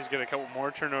threes, get a couple more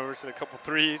turnovers, hit a couple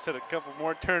threes, hit a couple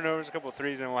more turnovers, a couple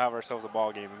threes, and we'll have ourselves a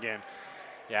ball game again.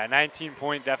 Yeah,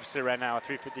 19-point deficit right now with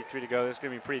 3:53 to go. This is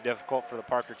going to be pretty difficult for the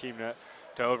Parker team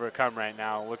to overcome right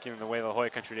now, looking at the way La Jolla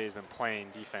Country Day has been playing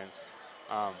defense.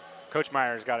 Coach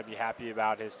Meyer's got to be happy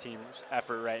about his team's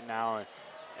effort right now,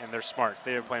 and they're smart.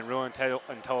 They've been playing real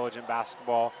intelligent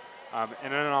basketball.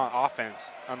 And then on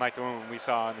offense, unlike the one we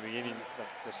saw in the beginning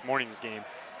of this morning's game,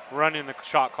 running the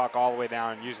shot clock all the way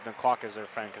down and using the clock as their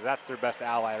friend, because that's their best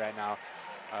ally right now.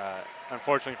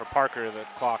 Unfortunately for Parker, the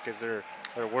clock is their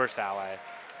worst ally.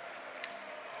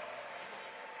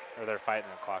 Or they're fighting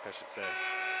the clock, I should say.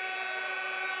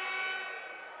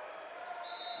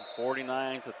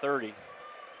 49-30.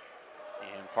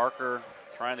 And Parker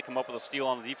trying to come up with a steal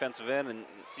on the defensive end and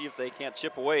see if they can't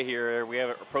chip away here. We have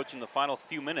it approaching the final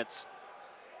few minutes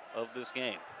of this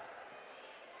game.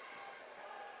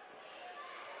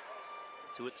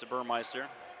 To it to Burmeister.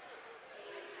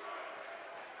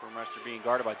 Burmeister being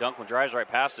guarded by Dunklin, drives right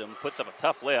past him, puts up a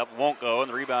tough layup, won't go, and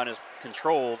the rebound is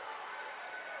controlled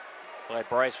by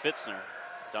Bryce Fitzner.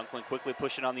 Dunklin quickly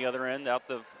pushing on the other end, out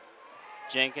to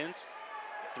Jenkins.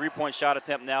 3-point shot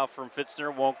attempt now from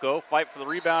Fitzner, won't go. Fight for the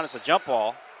rebound, it's a jump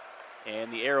ball,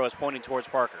 and the arrow is pointing towards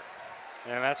Parker.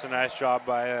 And that's a nice job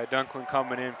by Dunklin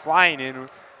coming in, flying in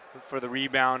for the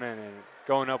rebound, and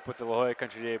going up with the La Jolla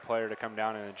Country Day player to come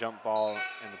down, and a jump ball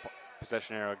and the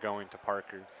possession arrow going to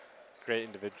Parker. Great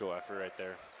individual effort right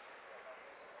there.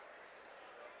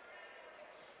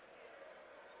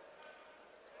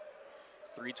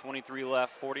 .323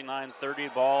 left,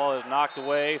 49-30. Ball is knocked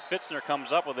away. Fitzner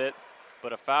comes up with it,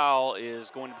 but a foul is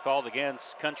going to be called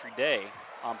against Country Day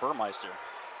on Burmeister.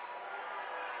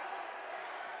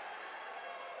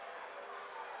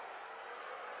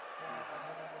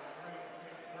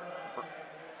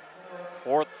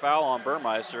 Fourth foul on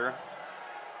Burmeister.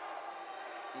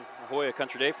 La Jolla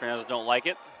Country Day fans don't like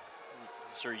it.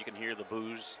 I'm sure you can hear the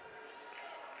boos.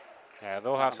 Yeah,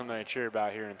 they'll have something to cheer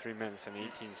about here in 3 minutes and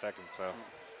 18 seconds. So,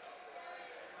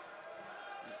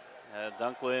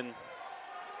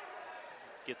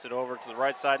 Gets it over to the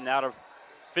right side and out of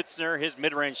Fitzner. His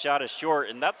mid-range shot is short,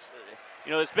 and that's,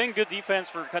 it's been good defense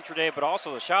for Country Day, but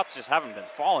also the shots just haven't been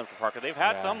falling for Parker. They've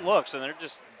had some looks, and they're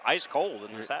just ice cold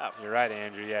in this half. You're right,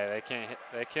 Andrew. Yeah, they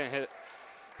can't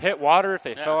hit water if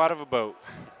they fell out of a boat.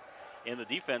 And the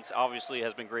defense obviously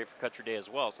has been great for Country Day as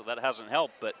well, so that hasn't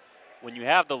helped. But when you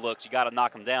have the looks, you got to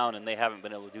knock them down, and they haven't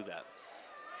been able to do that.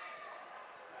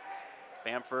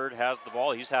 Bamford has the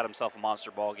ball. He's had himself a monster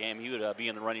ball game. He would be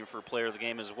in the running for player of the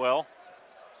game as well.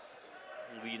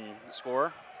 Leading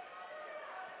scorer.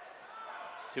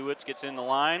 Tuitz gets in the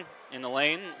lane,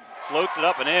 floats it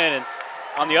up and in, and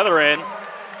on the other end,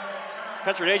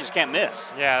 Country Day just can't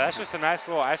miss. Yeah, that's just a nice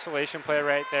little isolation play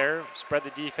right there. Spread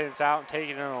the defense out and take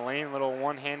it in the lane, little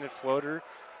one-handed floater.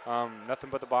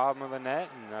 Nothing but the bottom of the net,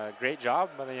 and great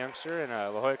job by the youngster, and La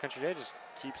Jolla Country Day just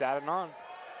keeps adding on.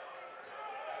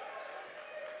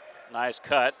 Nice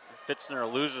cut. Fitzner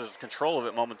loses control of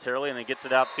it momentarily, and then gets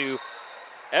it out to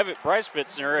Bryce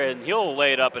Fitzner, and he'll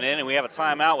lay it up and in, and we have a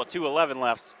timeout with 2:11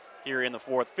 left here in the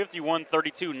fourth.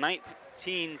 51-32,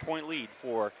 19-point lead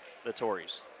for the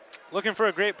Tories. Looking for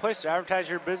a great place to advertise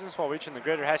your business while reaching the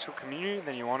greater high school community?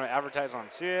 Then you want to advertise on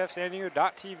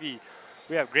CIFSandiego.tv.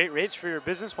 We have great rates for your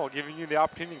business while giving you the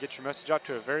opportunity to get your message out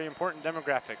to a very important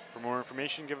demographic. For more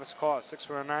information, give us a call at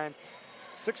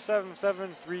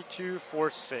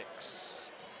 619-677-3246.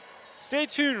 Stay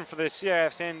tuned for the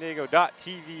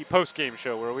CIFSandiego.tv postgame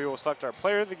show, where we will select our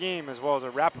player of the game as well as a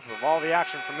wrap-up of all the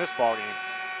action from this ball game.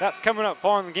 That's coming up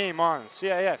following the game on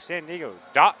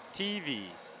CIFSandiego.tv.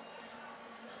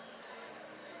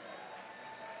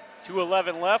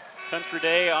 2:11 left. Country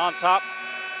Day on top.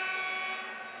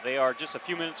 They are just a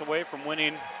few minutes away from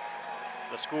winning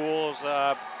the school's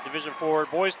Division IV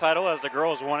boys title, as the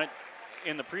girls won it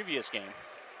in the previous game.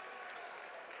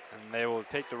 And they will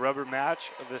take the rubber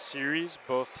match of the series.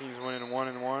 Both teams winning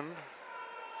 1-1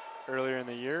 earlier in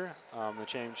the year. The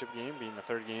championship game being the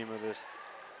third game of this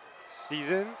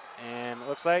season. And it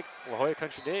looks like La Jolla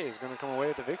Country Day is going to come away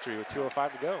with the victory with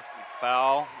 2:05 to go.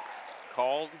 Foul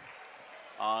called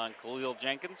on Khalil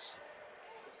Jenkins.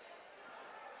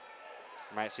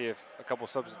 Might see a couple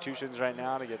substitutions right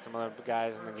now to get some other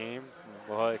guys in the game.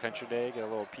 La Jolla Country Day get a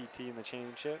little PT in the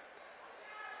championship.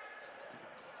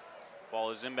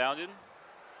 Ball is inbounded.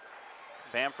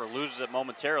 Bamford loses it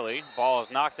momentarily. Ball is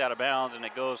knocked out of bounds, and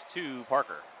it goes to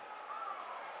Parker.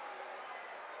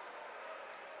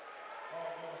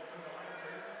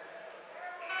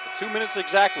 So 2 minutes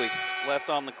exactly left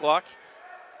on the clock.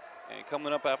 And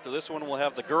coming up after this one, we'll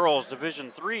have the girls'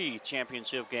 Division III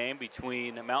championship game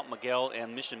between Mount Miguel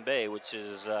and Mission Bay, which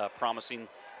is promising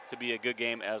to be a good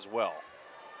game as well.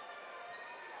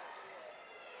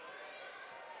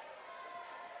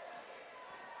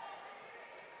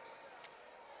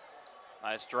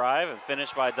 Nice drive and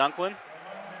finish by Dunklin.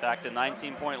 Back to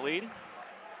 19-point lead.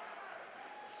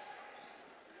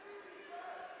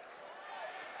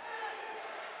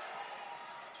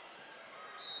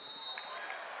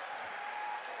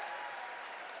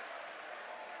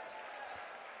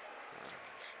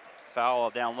 Foul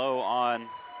down low on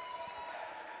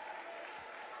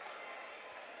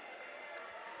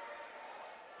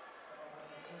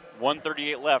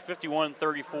 .138 left,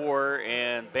 51-34,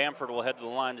 and Bamford will head to the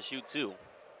line to shoot two.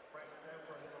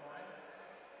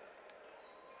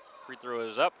 Free throw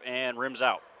is up and rims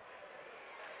out.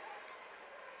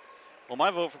 Well,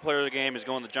 my vote for player of the game is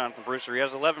going to Jonathan Brewster. He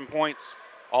has 11 points,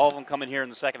 all of them coming here in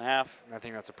the second half. I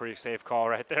think that's a pretty safe call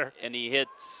right there. And he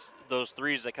hits those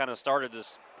threes that kind of started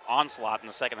this onslaught in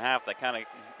the second half that kind of,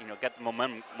 get the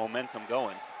momentum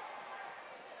going.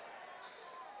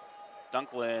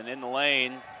 Dunklin in the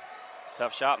lane.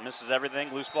 Tough shot, misses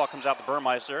everything. Loose ball comes out to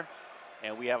Burmeister.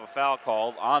 And we have a foul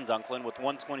called on Dunklin with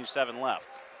 1:27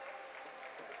 left.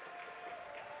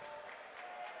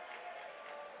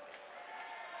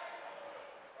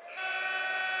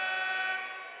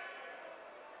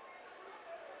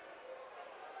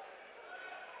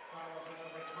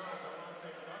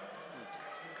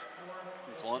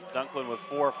 Dunklin with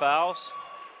 4 fouls.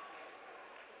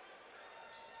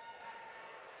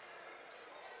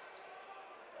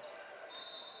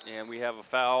 And we have a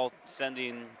foul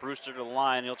sending Brewster to the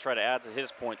line. He'll try to add to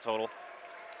his point total.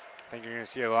 I think you're going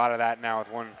to see a lot of that now with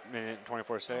 1 minute and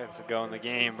 24 seconds to go in the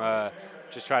game.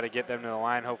 Just try to get them to the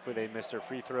line. Hopefully they miss their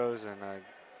free throws and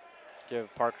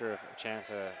give Parker a chance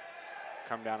to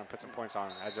come down and put some points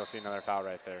on. As you'll see, another foul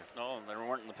right there. No, they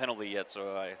weren't in the penalty yet,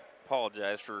 so I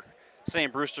apologize for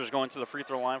saying Brewster's going to the free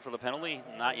throw line for the penalty.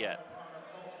 Not yet.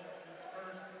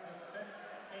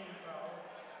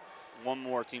 One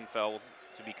more team foul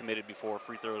to be committed before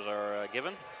free throws are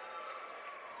given.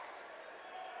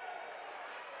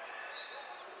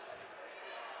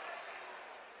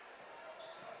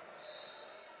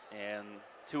 And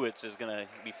Tuitz is going to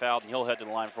be fouled, and he'll head to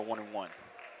the line for 1-and-1.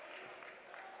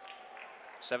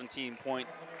 17-point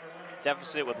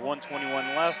deficit with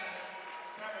 1:21 left.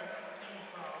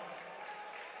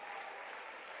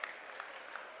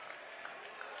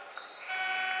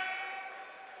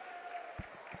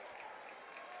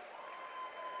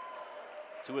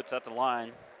 Tuitz at the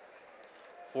line.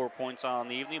 4 points on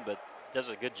the evening, but does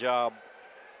a good job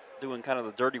doing kind of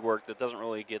the dirty work that doesn't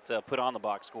really get put on the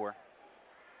box score.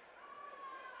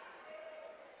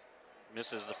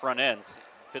 Misses the front end.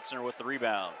 Fitzner with the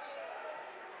rebounds.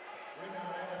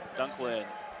 Dunklin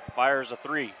fires a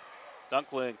three.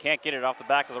 Dunklin can't get it off the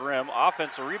back of the rim.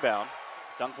 Offensive rebound.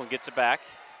 Dunklin gets it back.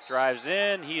 Drives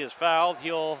in. He is fouled.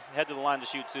 He'll head to the line to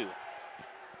shoot two.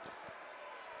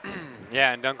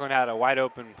 Yeah, and Dunklin had a wide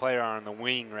open player on the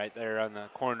wing right there on the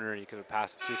corner. He could have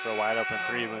passed it to for a wide open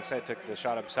three, but instead took the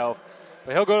shot himself.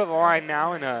 But he'll go to the line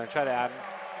now and try to add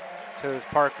to his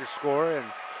Parker score. And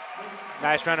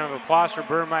nice round of applause for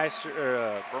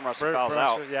Burmeister. Burmeister fouls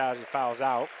out. Yeah, he fouls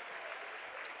out.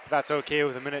 But that's okay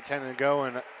with 1:10 to go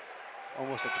and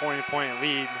almost a 20-point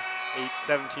lead,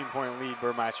 17-point lead.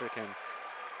 Burmeister can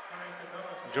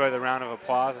enjoy the round of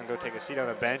applause and go take a seat on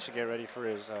the bench and get ready for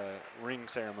his ring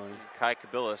ceremony. Kai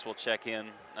Kabilis will check in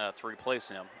to replace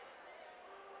him.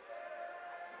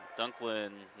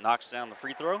 Dunklin knocks down the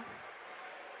free throw.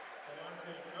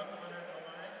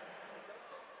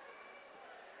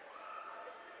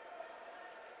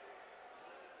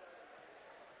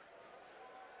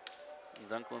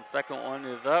 Dunklin's second one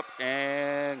is up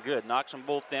and good. Knocks them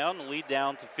both down. The lead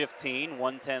down to 15,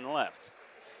 1:10 left.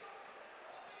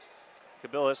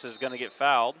 Kabilis is going to get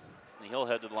fouled, and he'll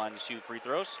head to the line to shoot free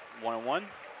throws. 1-on-1.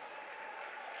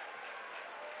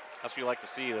 That's what you like to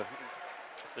see,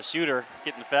 the shooter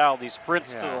getting fouled. He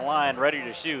sprints to the line, ready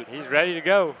to shoot. He's ready to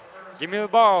go. Give me the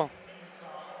ball.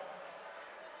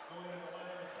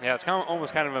 Yeah, it's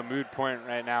almost kind of a mood point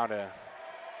right now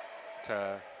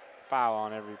to foul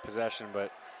on every possession,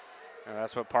 but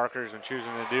that's what Parker's been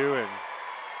choosing to do. And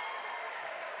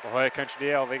La Jolla Country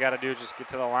Day, all they got to do is just get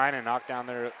to the line and knock down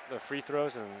their free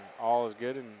throws, and all is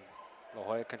good in La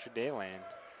Jolla Country Day land.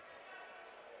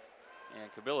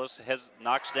 And Kabilis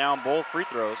knocks down both free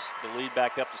throws. The lead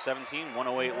back up to 17,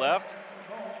 1:08 left.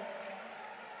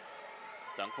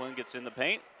 Dunklin gets in the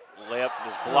paint. Layup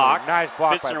is blocked. Nice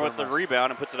block. Fitzner with the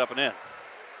rebound and puts it up and in.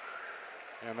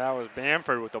 And that was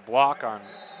Bamford with the block on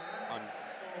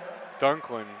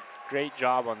Dunklin. Great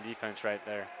job on defense right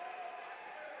there.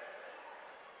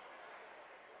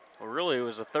 Well, really, it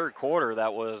was the third quarter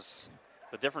that was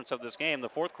the difference of this game. The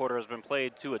fourth quarter has been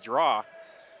played to a draw.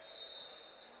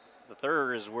 The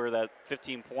third is where that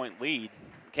 15-point lead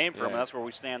came from, and that's where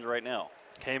we stand right now.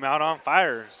 Came out on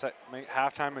fire, make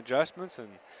halftime adjustments, and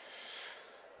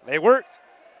they worked.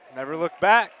 Never looked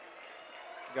back.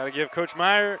 Got to give Coach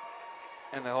Meyer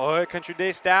and the La Jolla Country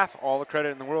Day staff all the credit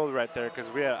in the world right there, because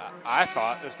I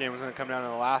thought this game was going to come down to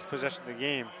the last possession of the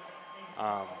game.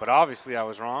 But obviously I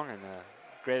was wrong, and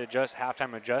great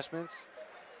halftime adjustments.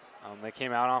 They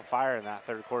came out on fire in that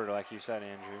third quarter, like you said,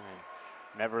 Andrew, and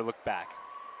never looked back.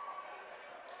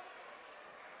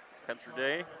 Country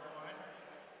Day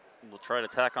will try to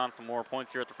tack on some more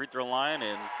points here at the free throw line,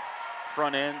 and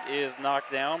front end is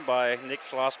knocked down by Nick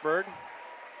Schlossberg.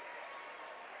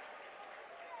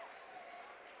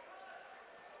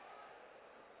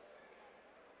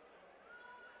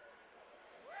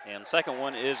 And second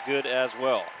one is good as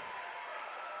well.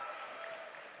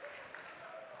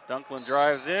 Dunklin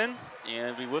drives in,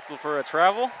 and we whistle for a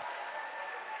travel.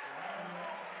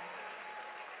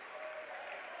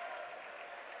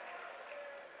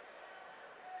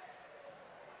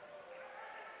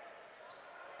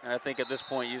 And I think at this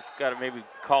point you've got to maybe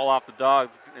call off the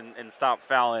dogs and stop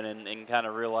fouling and kind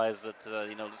of realize that,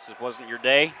 this wasn't your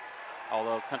day.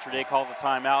 Although Country Day calls a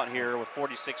timeout here with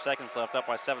 46 seconds left, up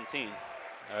by 17.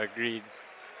 Agreed.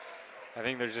 I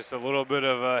think there's just a little bit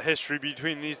of history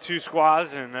between these two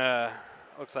squads, and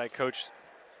looks like Coach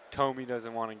Tomey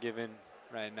doesn't want to give in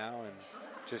right now and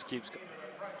just keeps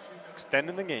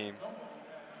extending the game.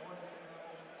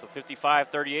 So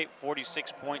 55-38,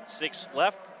 46.6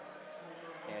 left.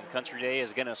 And Country Day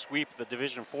is going to sweep the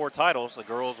Division IV titles. The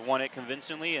girls won it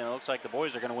convincingly, and it looks like the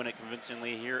boys are going to win it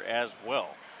convincingly here as well.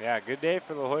 Yeah, good day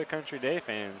for the La Jolla Country Day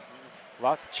fans.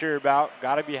 Lots to cheer about.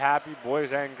 Got to be happy.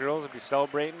 Boys and girls will be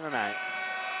celebrating tonight.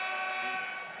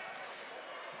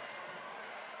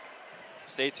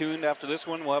 Stay tuned after this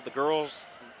one. We'll have the girls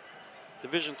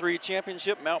Division III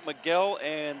championship, Mount Miguel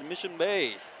and Mission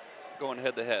Bay going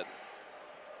head to head.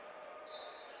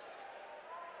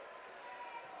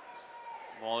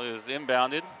 Ball is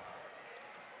inbounded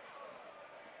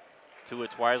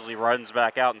Tuitz wisely runs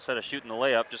back out instead of shooting the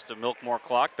layup just to milk more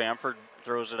clock. Bamford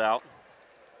throws it out.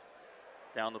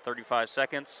 Down to 35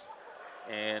 seconds.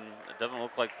 And it doesn't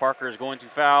look like Parker is going to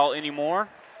foul anymore.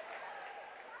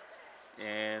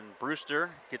 And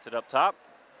Brewster gets it up top.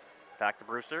 Back to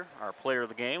Brewster, our player of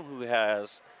the game, who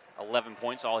has 11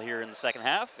 points all here in the second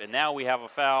half. And now we have a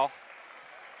foul.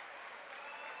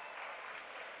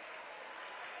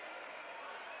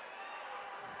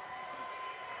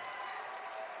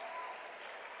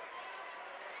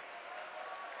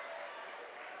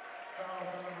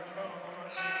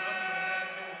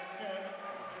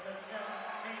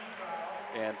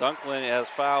 And Dunklin has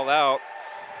fouled out.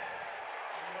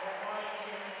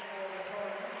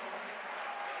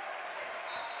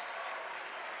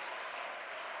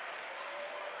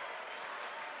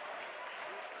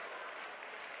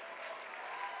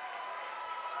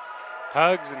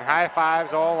 Hugs and high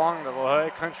fives all along the La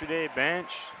Jolla Country Day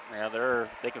bench. Yeah,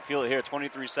 they can feel it here.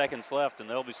 23 seconds left, and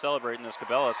they'll be celebrating as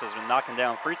Cabellas has been knocking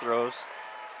down free throws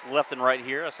left and right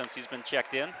here since he's been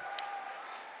checked in.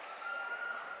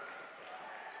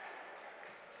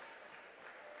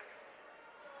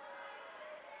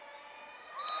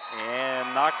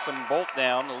 And knocks them both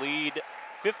down to lead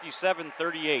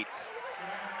 57-38.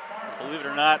 Believe it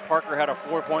or not, Parker had a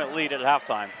 4-point lead at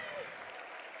halftime.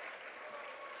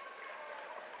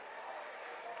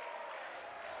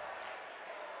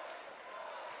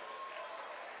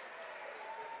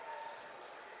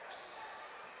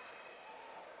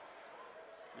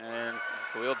 And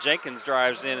Khalil Jenkins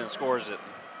drives in and scores it.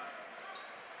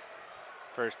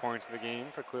 First points of the game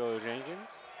for Khalil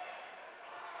Jenkins.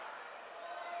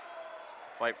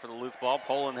 Fight for the loose ball.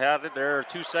 Poland has it. They're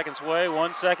 2 seconds away,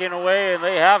 1 second away, and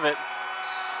they have it.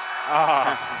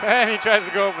 And he tries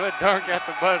to go for the dunk at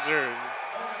the buzzer.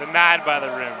 Denied by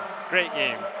the rim. Great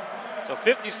game. So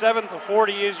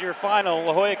 57-40 is your final.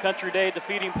 La Jolla Country Day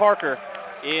defeating Parker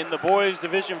in the boys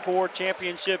Division IV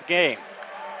championship game.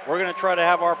 We're going to try to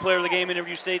have our player of the game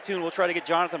interview. Stay tuned. We'll try to get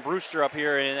Jonathan Brewster up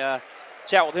here and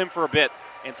chat with him for a bit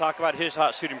and talk about his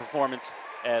hot shooting performance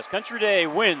as Country Day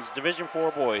wins Division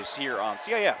IV boys here on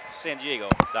CIF San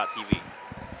Diego.tv.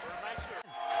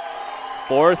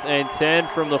 4th and 10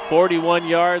 from the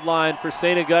 41-yard line for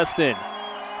St. Augustine.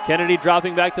 Kennedy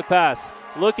dropping back to pass.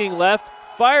 Looking left,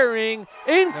 firing,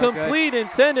 incomplete,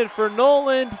 intended for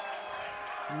Noland.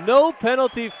 No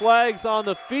penalty flags on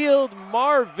the field.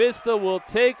 Mar Vista will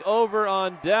take over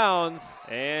on downs,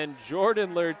 and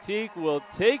Jordan Lertique will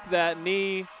take that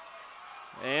knee.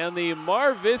 And the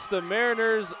Mar Vista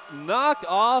Mariners knock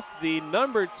off the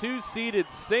number 2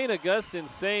 seeded St. Augustine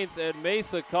Saints at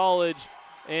Mesa College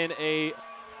in a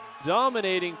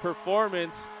dominating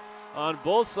performance on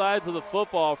both sides of the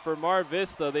football for Mar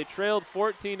Vista. They trailed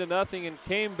 14-0 and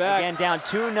came back. Again, down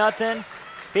 2-0,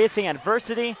 facing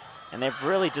adversity, and they've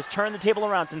really just turned the table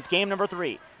around since game number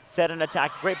 3. Set an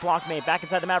attack, great block made back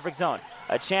inside the Maverick zone.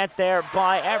 A chance there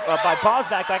by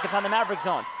Bosback back inside the Maverick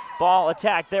zone. Ball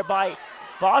attacked there by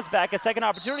Bosback, a second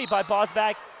opportunity by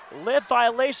Bosback. Lift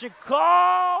violation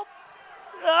call.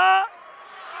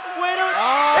 Winner.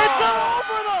 It's an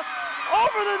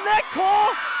over the neck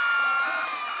call.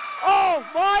 Oh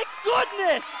my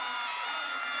goodness.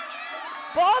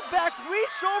 Bosback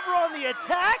reached over on the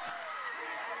attack.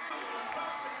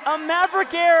 A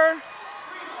Maverick error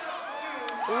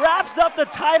wraps up the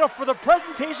title for the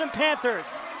Presentation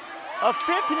Panthers. A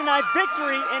 15-9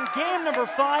 victory in game number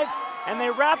 5, and they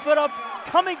wrap it up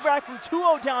coming back from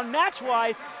 2-0 down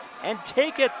match-wise and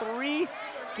take it 3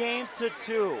 games to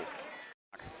 2.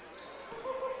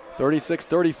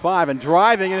 36-35 and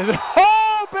driving, and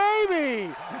oh,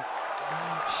 baby!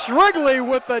 Shrigley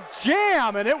with the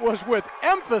jam, and it was with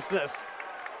emphasis.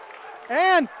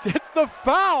 And it's the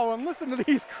foul, and listen to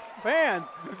these fans.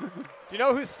 Do you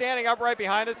know who's standing up right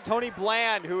behind us? Tony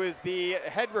Bland, who is the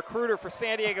head recruiter for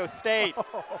San Diego State.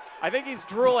 I think he's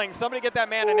drooling. Somebody get that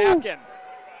man a napkin.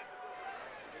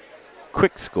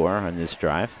 Quick score on this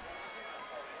drive.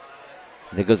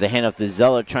 There goes a handoff to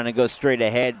Zeller, trying to go straight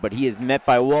ahead, but he is met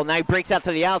by Wool. Now he breaks out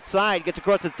to the outside, gets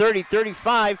across the 30,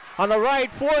 35, on the right,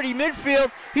 40,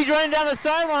 midfield. He's running down the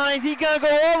sidelines. He's going to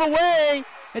go all the way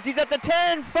as he's at the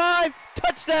 10, 5,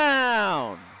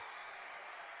 touchdown.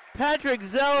 Patrick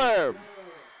Zeller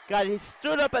he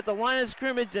stood up at the line of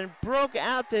scrimmage and broke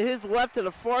out to his left to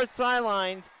the far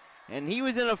sidelines, and he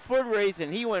was in a foot race,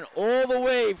 and he went all the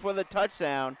way for the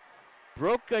touchdown.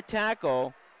 Broke a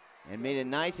tackle and made it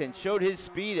nice and showed his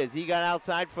speed as he got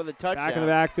outside for the touchdown. Back in the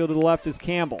backfield to the left is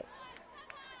Campbell.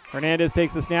 Hernandez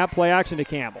takes a snap, play action to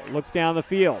Campbell. Looks down the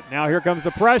field. Now here comes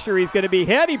the pressure. He's going to be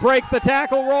hit. He breaks the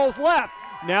tackle, rolls left.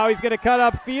 Now he's going to cut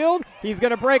upfield. He's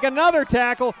going to break another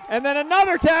tackle, and then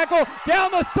another tackle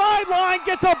down the sideline.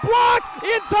 Gets a block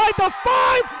inside the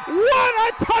 5.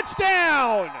 What a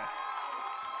touchdown!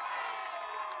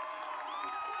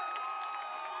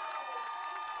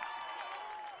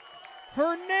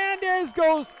 Hernandez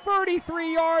goes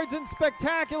 33 yards in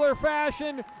spectacular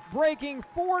fashion, breaking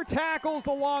 4 tackles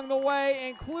along the way,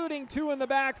 including 2 in the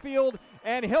backfield,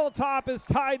 and Hilltop has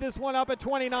tied this one up at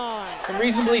 29. And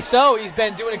reasonably so. He's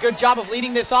been doing a good job of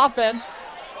leading this offense.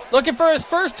 Looking for his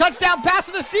first touchdown pass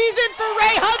of the season for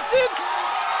Ray Hudson.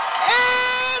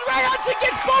 And Ray Hudson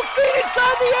gets both feet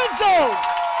inside the end zone.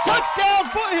 Touchdown,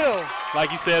 Foothill.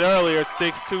 Like you said earlier,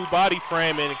 6'2" body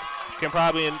frame, and can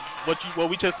probably, in what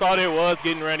we just saw there was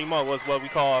getting Randy Moss, was what we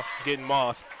call getting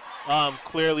Moss.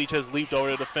 Clearly just leaped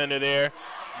over the defender there,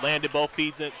 landed both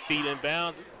feet in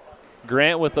bounds.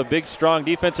 Grant with a big, strong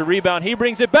defensive rebound. He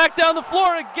brings it back down the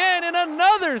floor again, and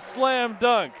another slam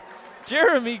dunk.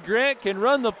 Jeremy Grant can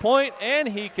run the point, and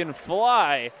he can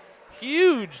fly.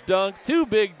 Huge dunk, 2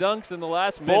 big dunks in the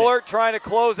last minute. Bullard trying to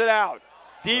close it out.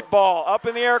 Deep ball, up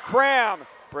in the air, Cram.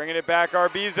 Bringing it back,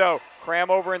 Arbizo.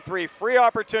 Cram over in 3, free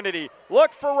opportunity.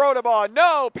 Look for Rodabaugh,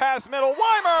 no, pass middle,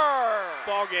 Weimer!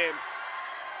 Ball game.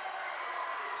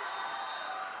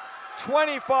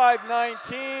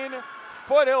 25-19.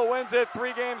 Foothill wins it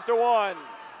 3-1.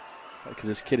 Because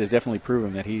this kid has definitely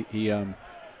proven that he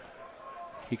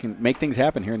can make things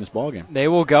happen here in this ballgame. They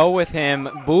will go with him.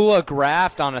 Bula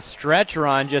Graft on a stretch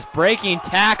run, just breaking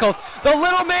tackles. The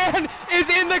little man is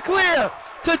in the clear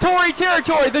to Tory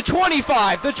territory. The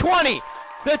 25, the 20,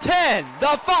 the 10,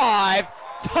 the 5.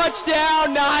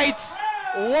 Touchdown, Knights.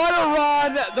 What a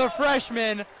run, the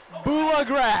freshman, Bula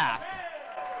Graft.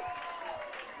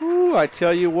 Ooh, I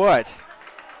tell you what.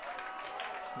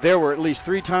 There were at least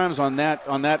 3 times on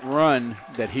that run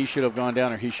that he should have gone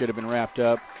down or he should have been wrapped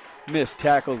up. Missed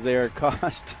tackles there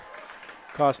cost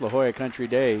La Jolla Country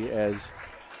Day as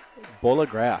Bula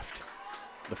Graft,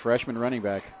 the freshman running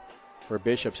back for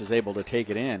Bishops, is able to take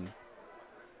it in.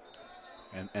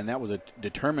 And that was a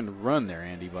determined run there,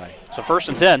 Andy, by. So 1st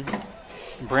and 10.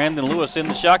 Brandon Lewis in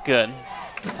the shotgun.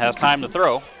 Has time to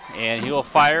throw. And he'll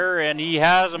fire, and he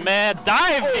has a mad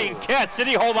diving catch. Did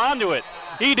he hold on to it?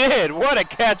 He did. What a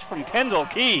catch from Kendall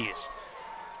Keys.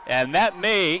 And that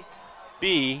may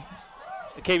be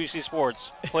the KBC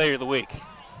Sports Player of the Week.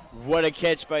 What a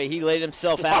catch by, he laid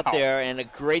himself out there, and a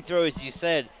great throw, as you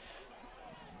said.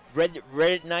 Read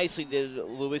it nicely, did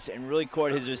Lewis, and really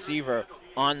caught his receiver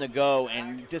on the go,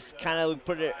 and just kind of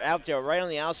put it out there right on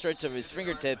the outstretch of his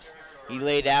fingertips. He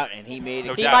laid out, and he made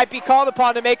it. He might be called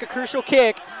upon to make a crucial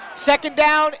kick. 2nd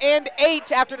down and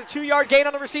 8 after the 2-yard gain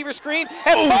on the receiver screen.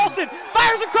 And Paulson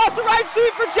fires across the right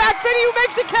seam for Jack Finney, who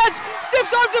makes the catch.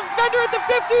 Stiffs arms the defender at the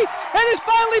 50 and is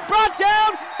finally brought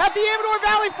down at the Amador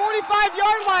Valley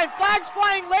 45-yard line. Flags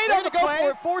flying late on the play.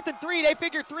 For it. 4th and 3. They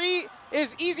figure 3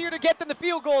 is easier to get than the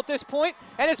field goal at this point.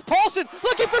 And it's Paulson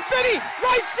looking for Finney.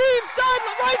 Right seam,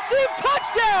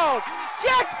 touchdown.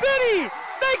 Jack Finney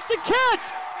makes the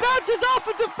catch. Bounces off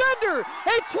a defender.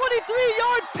 A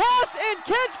 23-yard pass and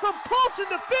catch from Paulson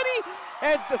to Finney.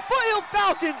 And the Foothill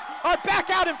Falcons are back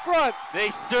out in front.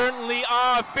 They certainly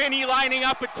are. Finney lining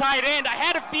up at tight end. I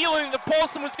had a feeling that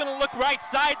Paulson was going to look right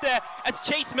side there as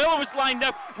Chase Miller was lined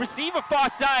up, receiver far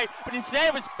side, but instead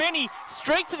it was Finney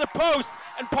straight to the post,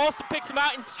 and Paulson picks him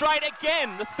out in stride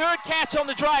again. The 3rd catch on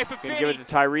the drive for Finney. Going to give it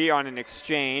to Tyree on an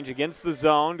exchange against the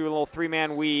zone, do a little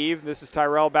 3-man weave. This is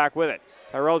Tyrell back with it.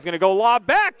 Tyrell's going to go lob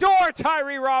backdoor.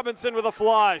 Tyree Robinson with a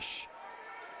flush.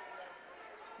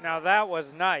 Now that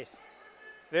was nice.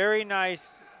 Very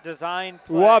nice design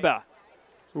play.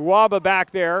 Uwaba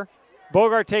back there.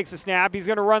 Bogart takes a snap. He's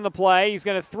going to run the play. He's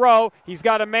going to throw. He's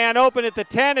got a man open at the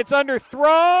 10. It's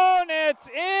underthrown. It's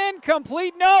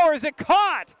incomplete. No, or is it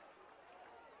caught?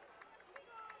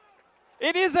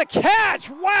 It is a catch.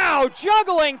 Wow,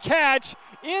 juggling catch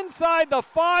inside the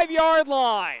 5-yard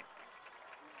line.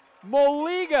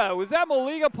 Moliga. Was that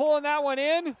Moliga pulling that one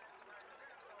in?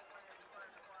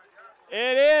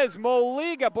 It is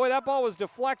Moliga. Boy, that ball was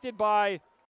deflected by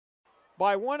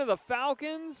one of the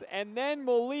Falcons, and then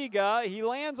Moliga, he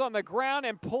lands on the ground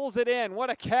and pulls it in. What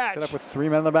a catch. Set up with 3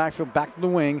 men in the backfield, back to the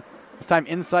wing. This time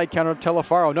inside counter to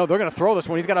Telefaro. No, they're going to throw this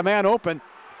one. He's got a man open.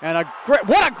 And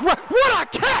what a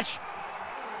catch!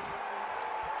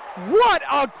 What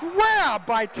a grab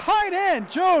by tight end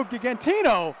Joe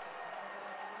Gigantino.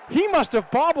 He must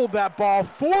have bobbled that ball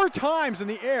 4 times in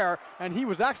the air, and he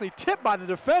was actually tipped by the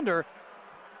defender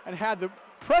and had the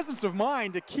presence of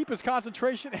mind to keep his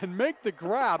concentration and make the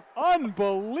grab.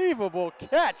 Unbelievable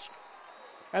catch.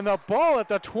 And the ball at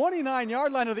the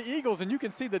 29-yard line of the Eagles, and you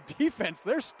can see the defense.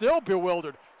 They're still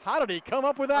bewildered. How did he come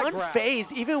up with that grab?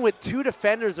 Unfazed, even with 2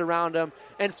 defenders around him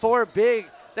and 4 big.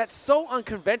 That's so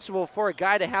unconventional for a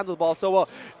guy to handle the ball so well.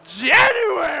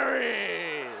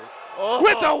 January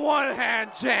with a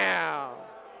one-hand jam.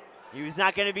 He was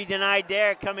not going to be denied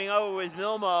there. Coming over was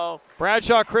Milmo.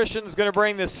 Bradshaw Christian's going to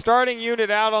bring the starting unit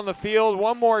out on the field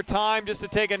one more time just to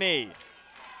take a knee.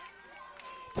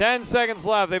 10 seconds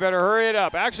left. They better hurry it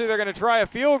up. Actually, they're going to try a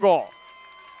field goal.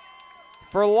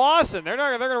 For Lawson, they're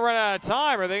going to run out of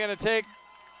time. Are they going to take?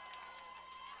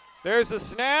 There's the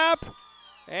snap,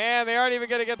 and they aren't even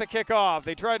going to get the kickoff.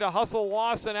 They tried to hustle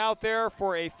Lawson out there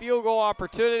for a field goal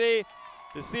opportunity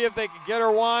to see if they could get her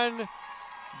one,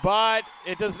 but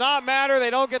it does not matter. They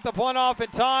don't get the punt off in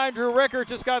time. Drew Rickert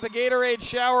just got the Gatorade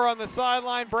shower on the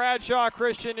sideline. Bradshaw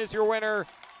Christian is your winner,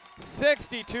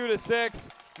 62-6.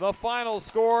 The final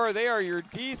score. They are your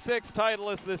D6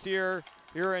 titleists this year.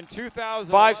 Here in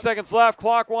 2000. 5 seconds left.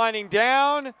 Clock winding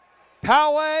down.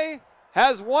 Poway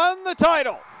has won the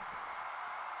title.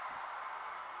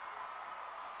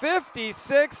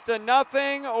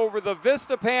 56-0 over the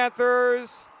Vista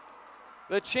Panthers.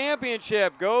 The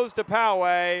championship goes to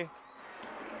Poway.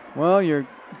 Well, your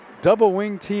double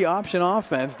wing T option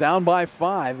offense down by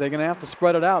 5. They're going to have to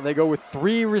spread it out. They go with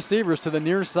 3 receivers to the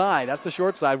near side. That's the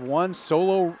short side. 1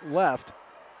 solo left.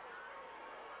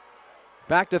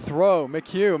 Back to throw.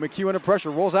 McHugh under pressure.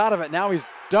 Rolls out of it. Now he's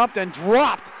dumped and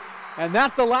dropped. And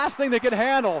that's the last thing they could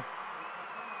handle.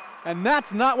 And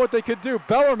that's not what they could do.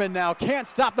 Bellarmine now can't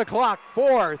stop the clock.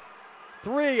 4,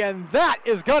 3, and that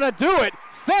is going to do it.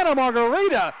 Santa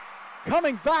Margarita,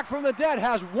 coming back from the dead,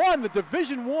 has won the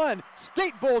Division I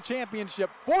State Bowl Championship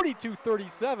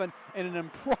 42-37 in an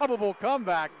improbable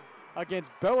comeback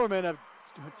against Bellarmine of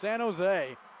San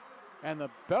Jose. And the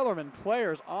Bellarmine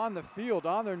players on the field,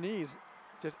 on their knees,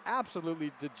 just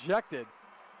absolutely dejected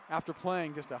after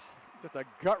playing just a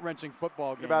gut-wrenching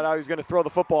football game. About how he was going to throw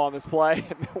the football on this play,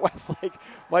 and Westlake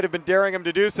might have been daring him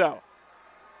to do so.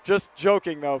 Just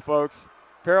joking, though, folks.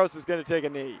 Peros is going to take a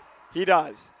knee. He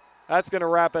does. That's going to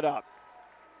wrap it up.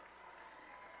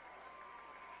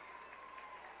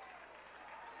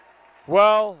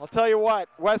 Well, I'll tell you what.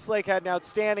 Westlake had an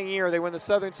outstanding year. They win the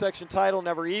Southern Section title,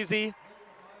 never easy.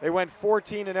 They went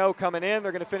 14-0 coming in.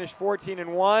 They're going to finish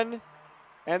 14-1.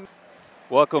 And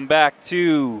welcome back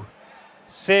to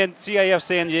CIF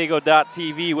San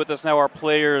Diego.tv. With us now, our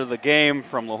player of the game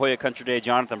from La Jolla Country Day,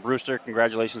 Jonathan Brewster.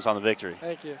 Congratulations on the victory.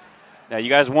 Thank you. Now, you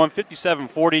guys won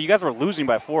 57-40. You guys were losing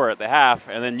by 4 at the half,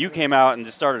 and then you came out and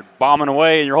just started bombing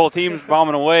away, and your whole team's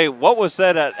bombing away. What was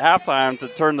said at halftime to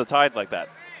turn the tide like that?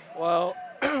 Well,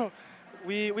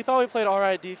 we thought we played all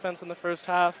right defense in the first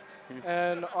half,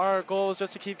 and our goal was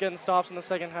just to keep getting stops in the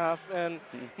second half. And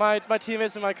my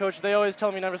teammates and my coach, they always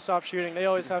tell me never stop shooting. They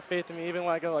always have faith in me, even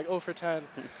when I go like 0 for 10.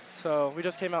 So we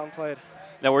just came out and played.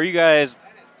 Now, were you guys –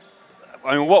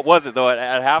 I mean, what was it, though,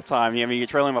 at halftime? I mean, you're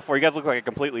trailing by 4. You guys look like a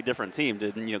completely different team.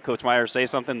 Didn't Coach Myers say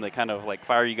something to kind of, like,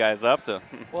 fire you guys up to?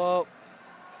 Well,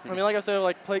 I mean, like I said,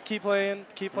 like keep playing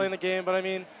the game. But, I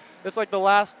mean, it's like the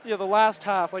last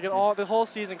half. Like, the whole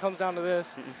season comes down to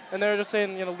this. And they're just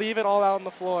saying, leave it all out on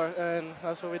the floor. And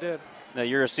that's what we did. Now,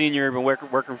 you're a senior. You've been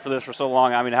working for this for so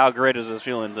long. I mean, how great is this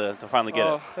feeling to finally get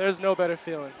it? There's no better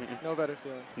feeling. No better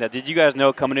feeling. Now, did you guys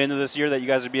know coming into this year that you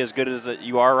guys would be as good as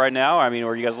you are right now? I mean,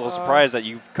 were you guys a little surprised that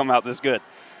you've come out this good?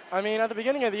 I mean, at the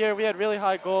beginning of the year, we had really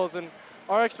high goals, and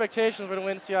our expectations were to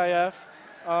win CIF.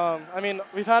 I mean,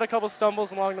 we've had a couple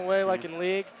stumbles along the way, like in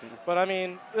league, but I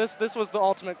mean, this was the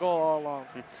ultimate goal all along.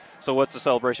 So what's the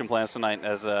celebration plans tonight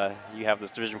as you have this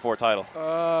Division IV title?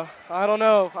 I don't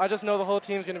know. I just know the whole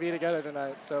team's going to be together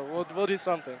tonight, so we'll do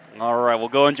something. All right, we'll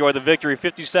go enjoy the victory,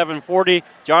 57-40.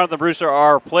 Jonathan Brewster,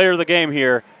 our player of the game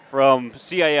here from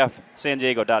CIF San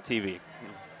Diego.tv.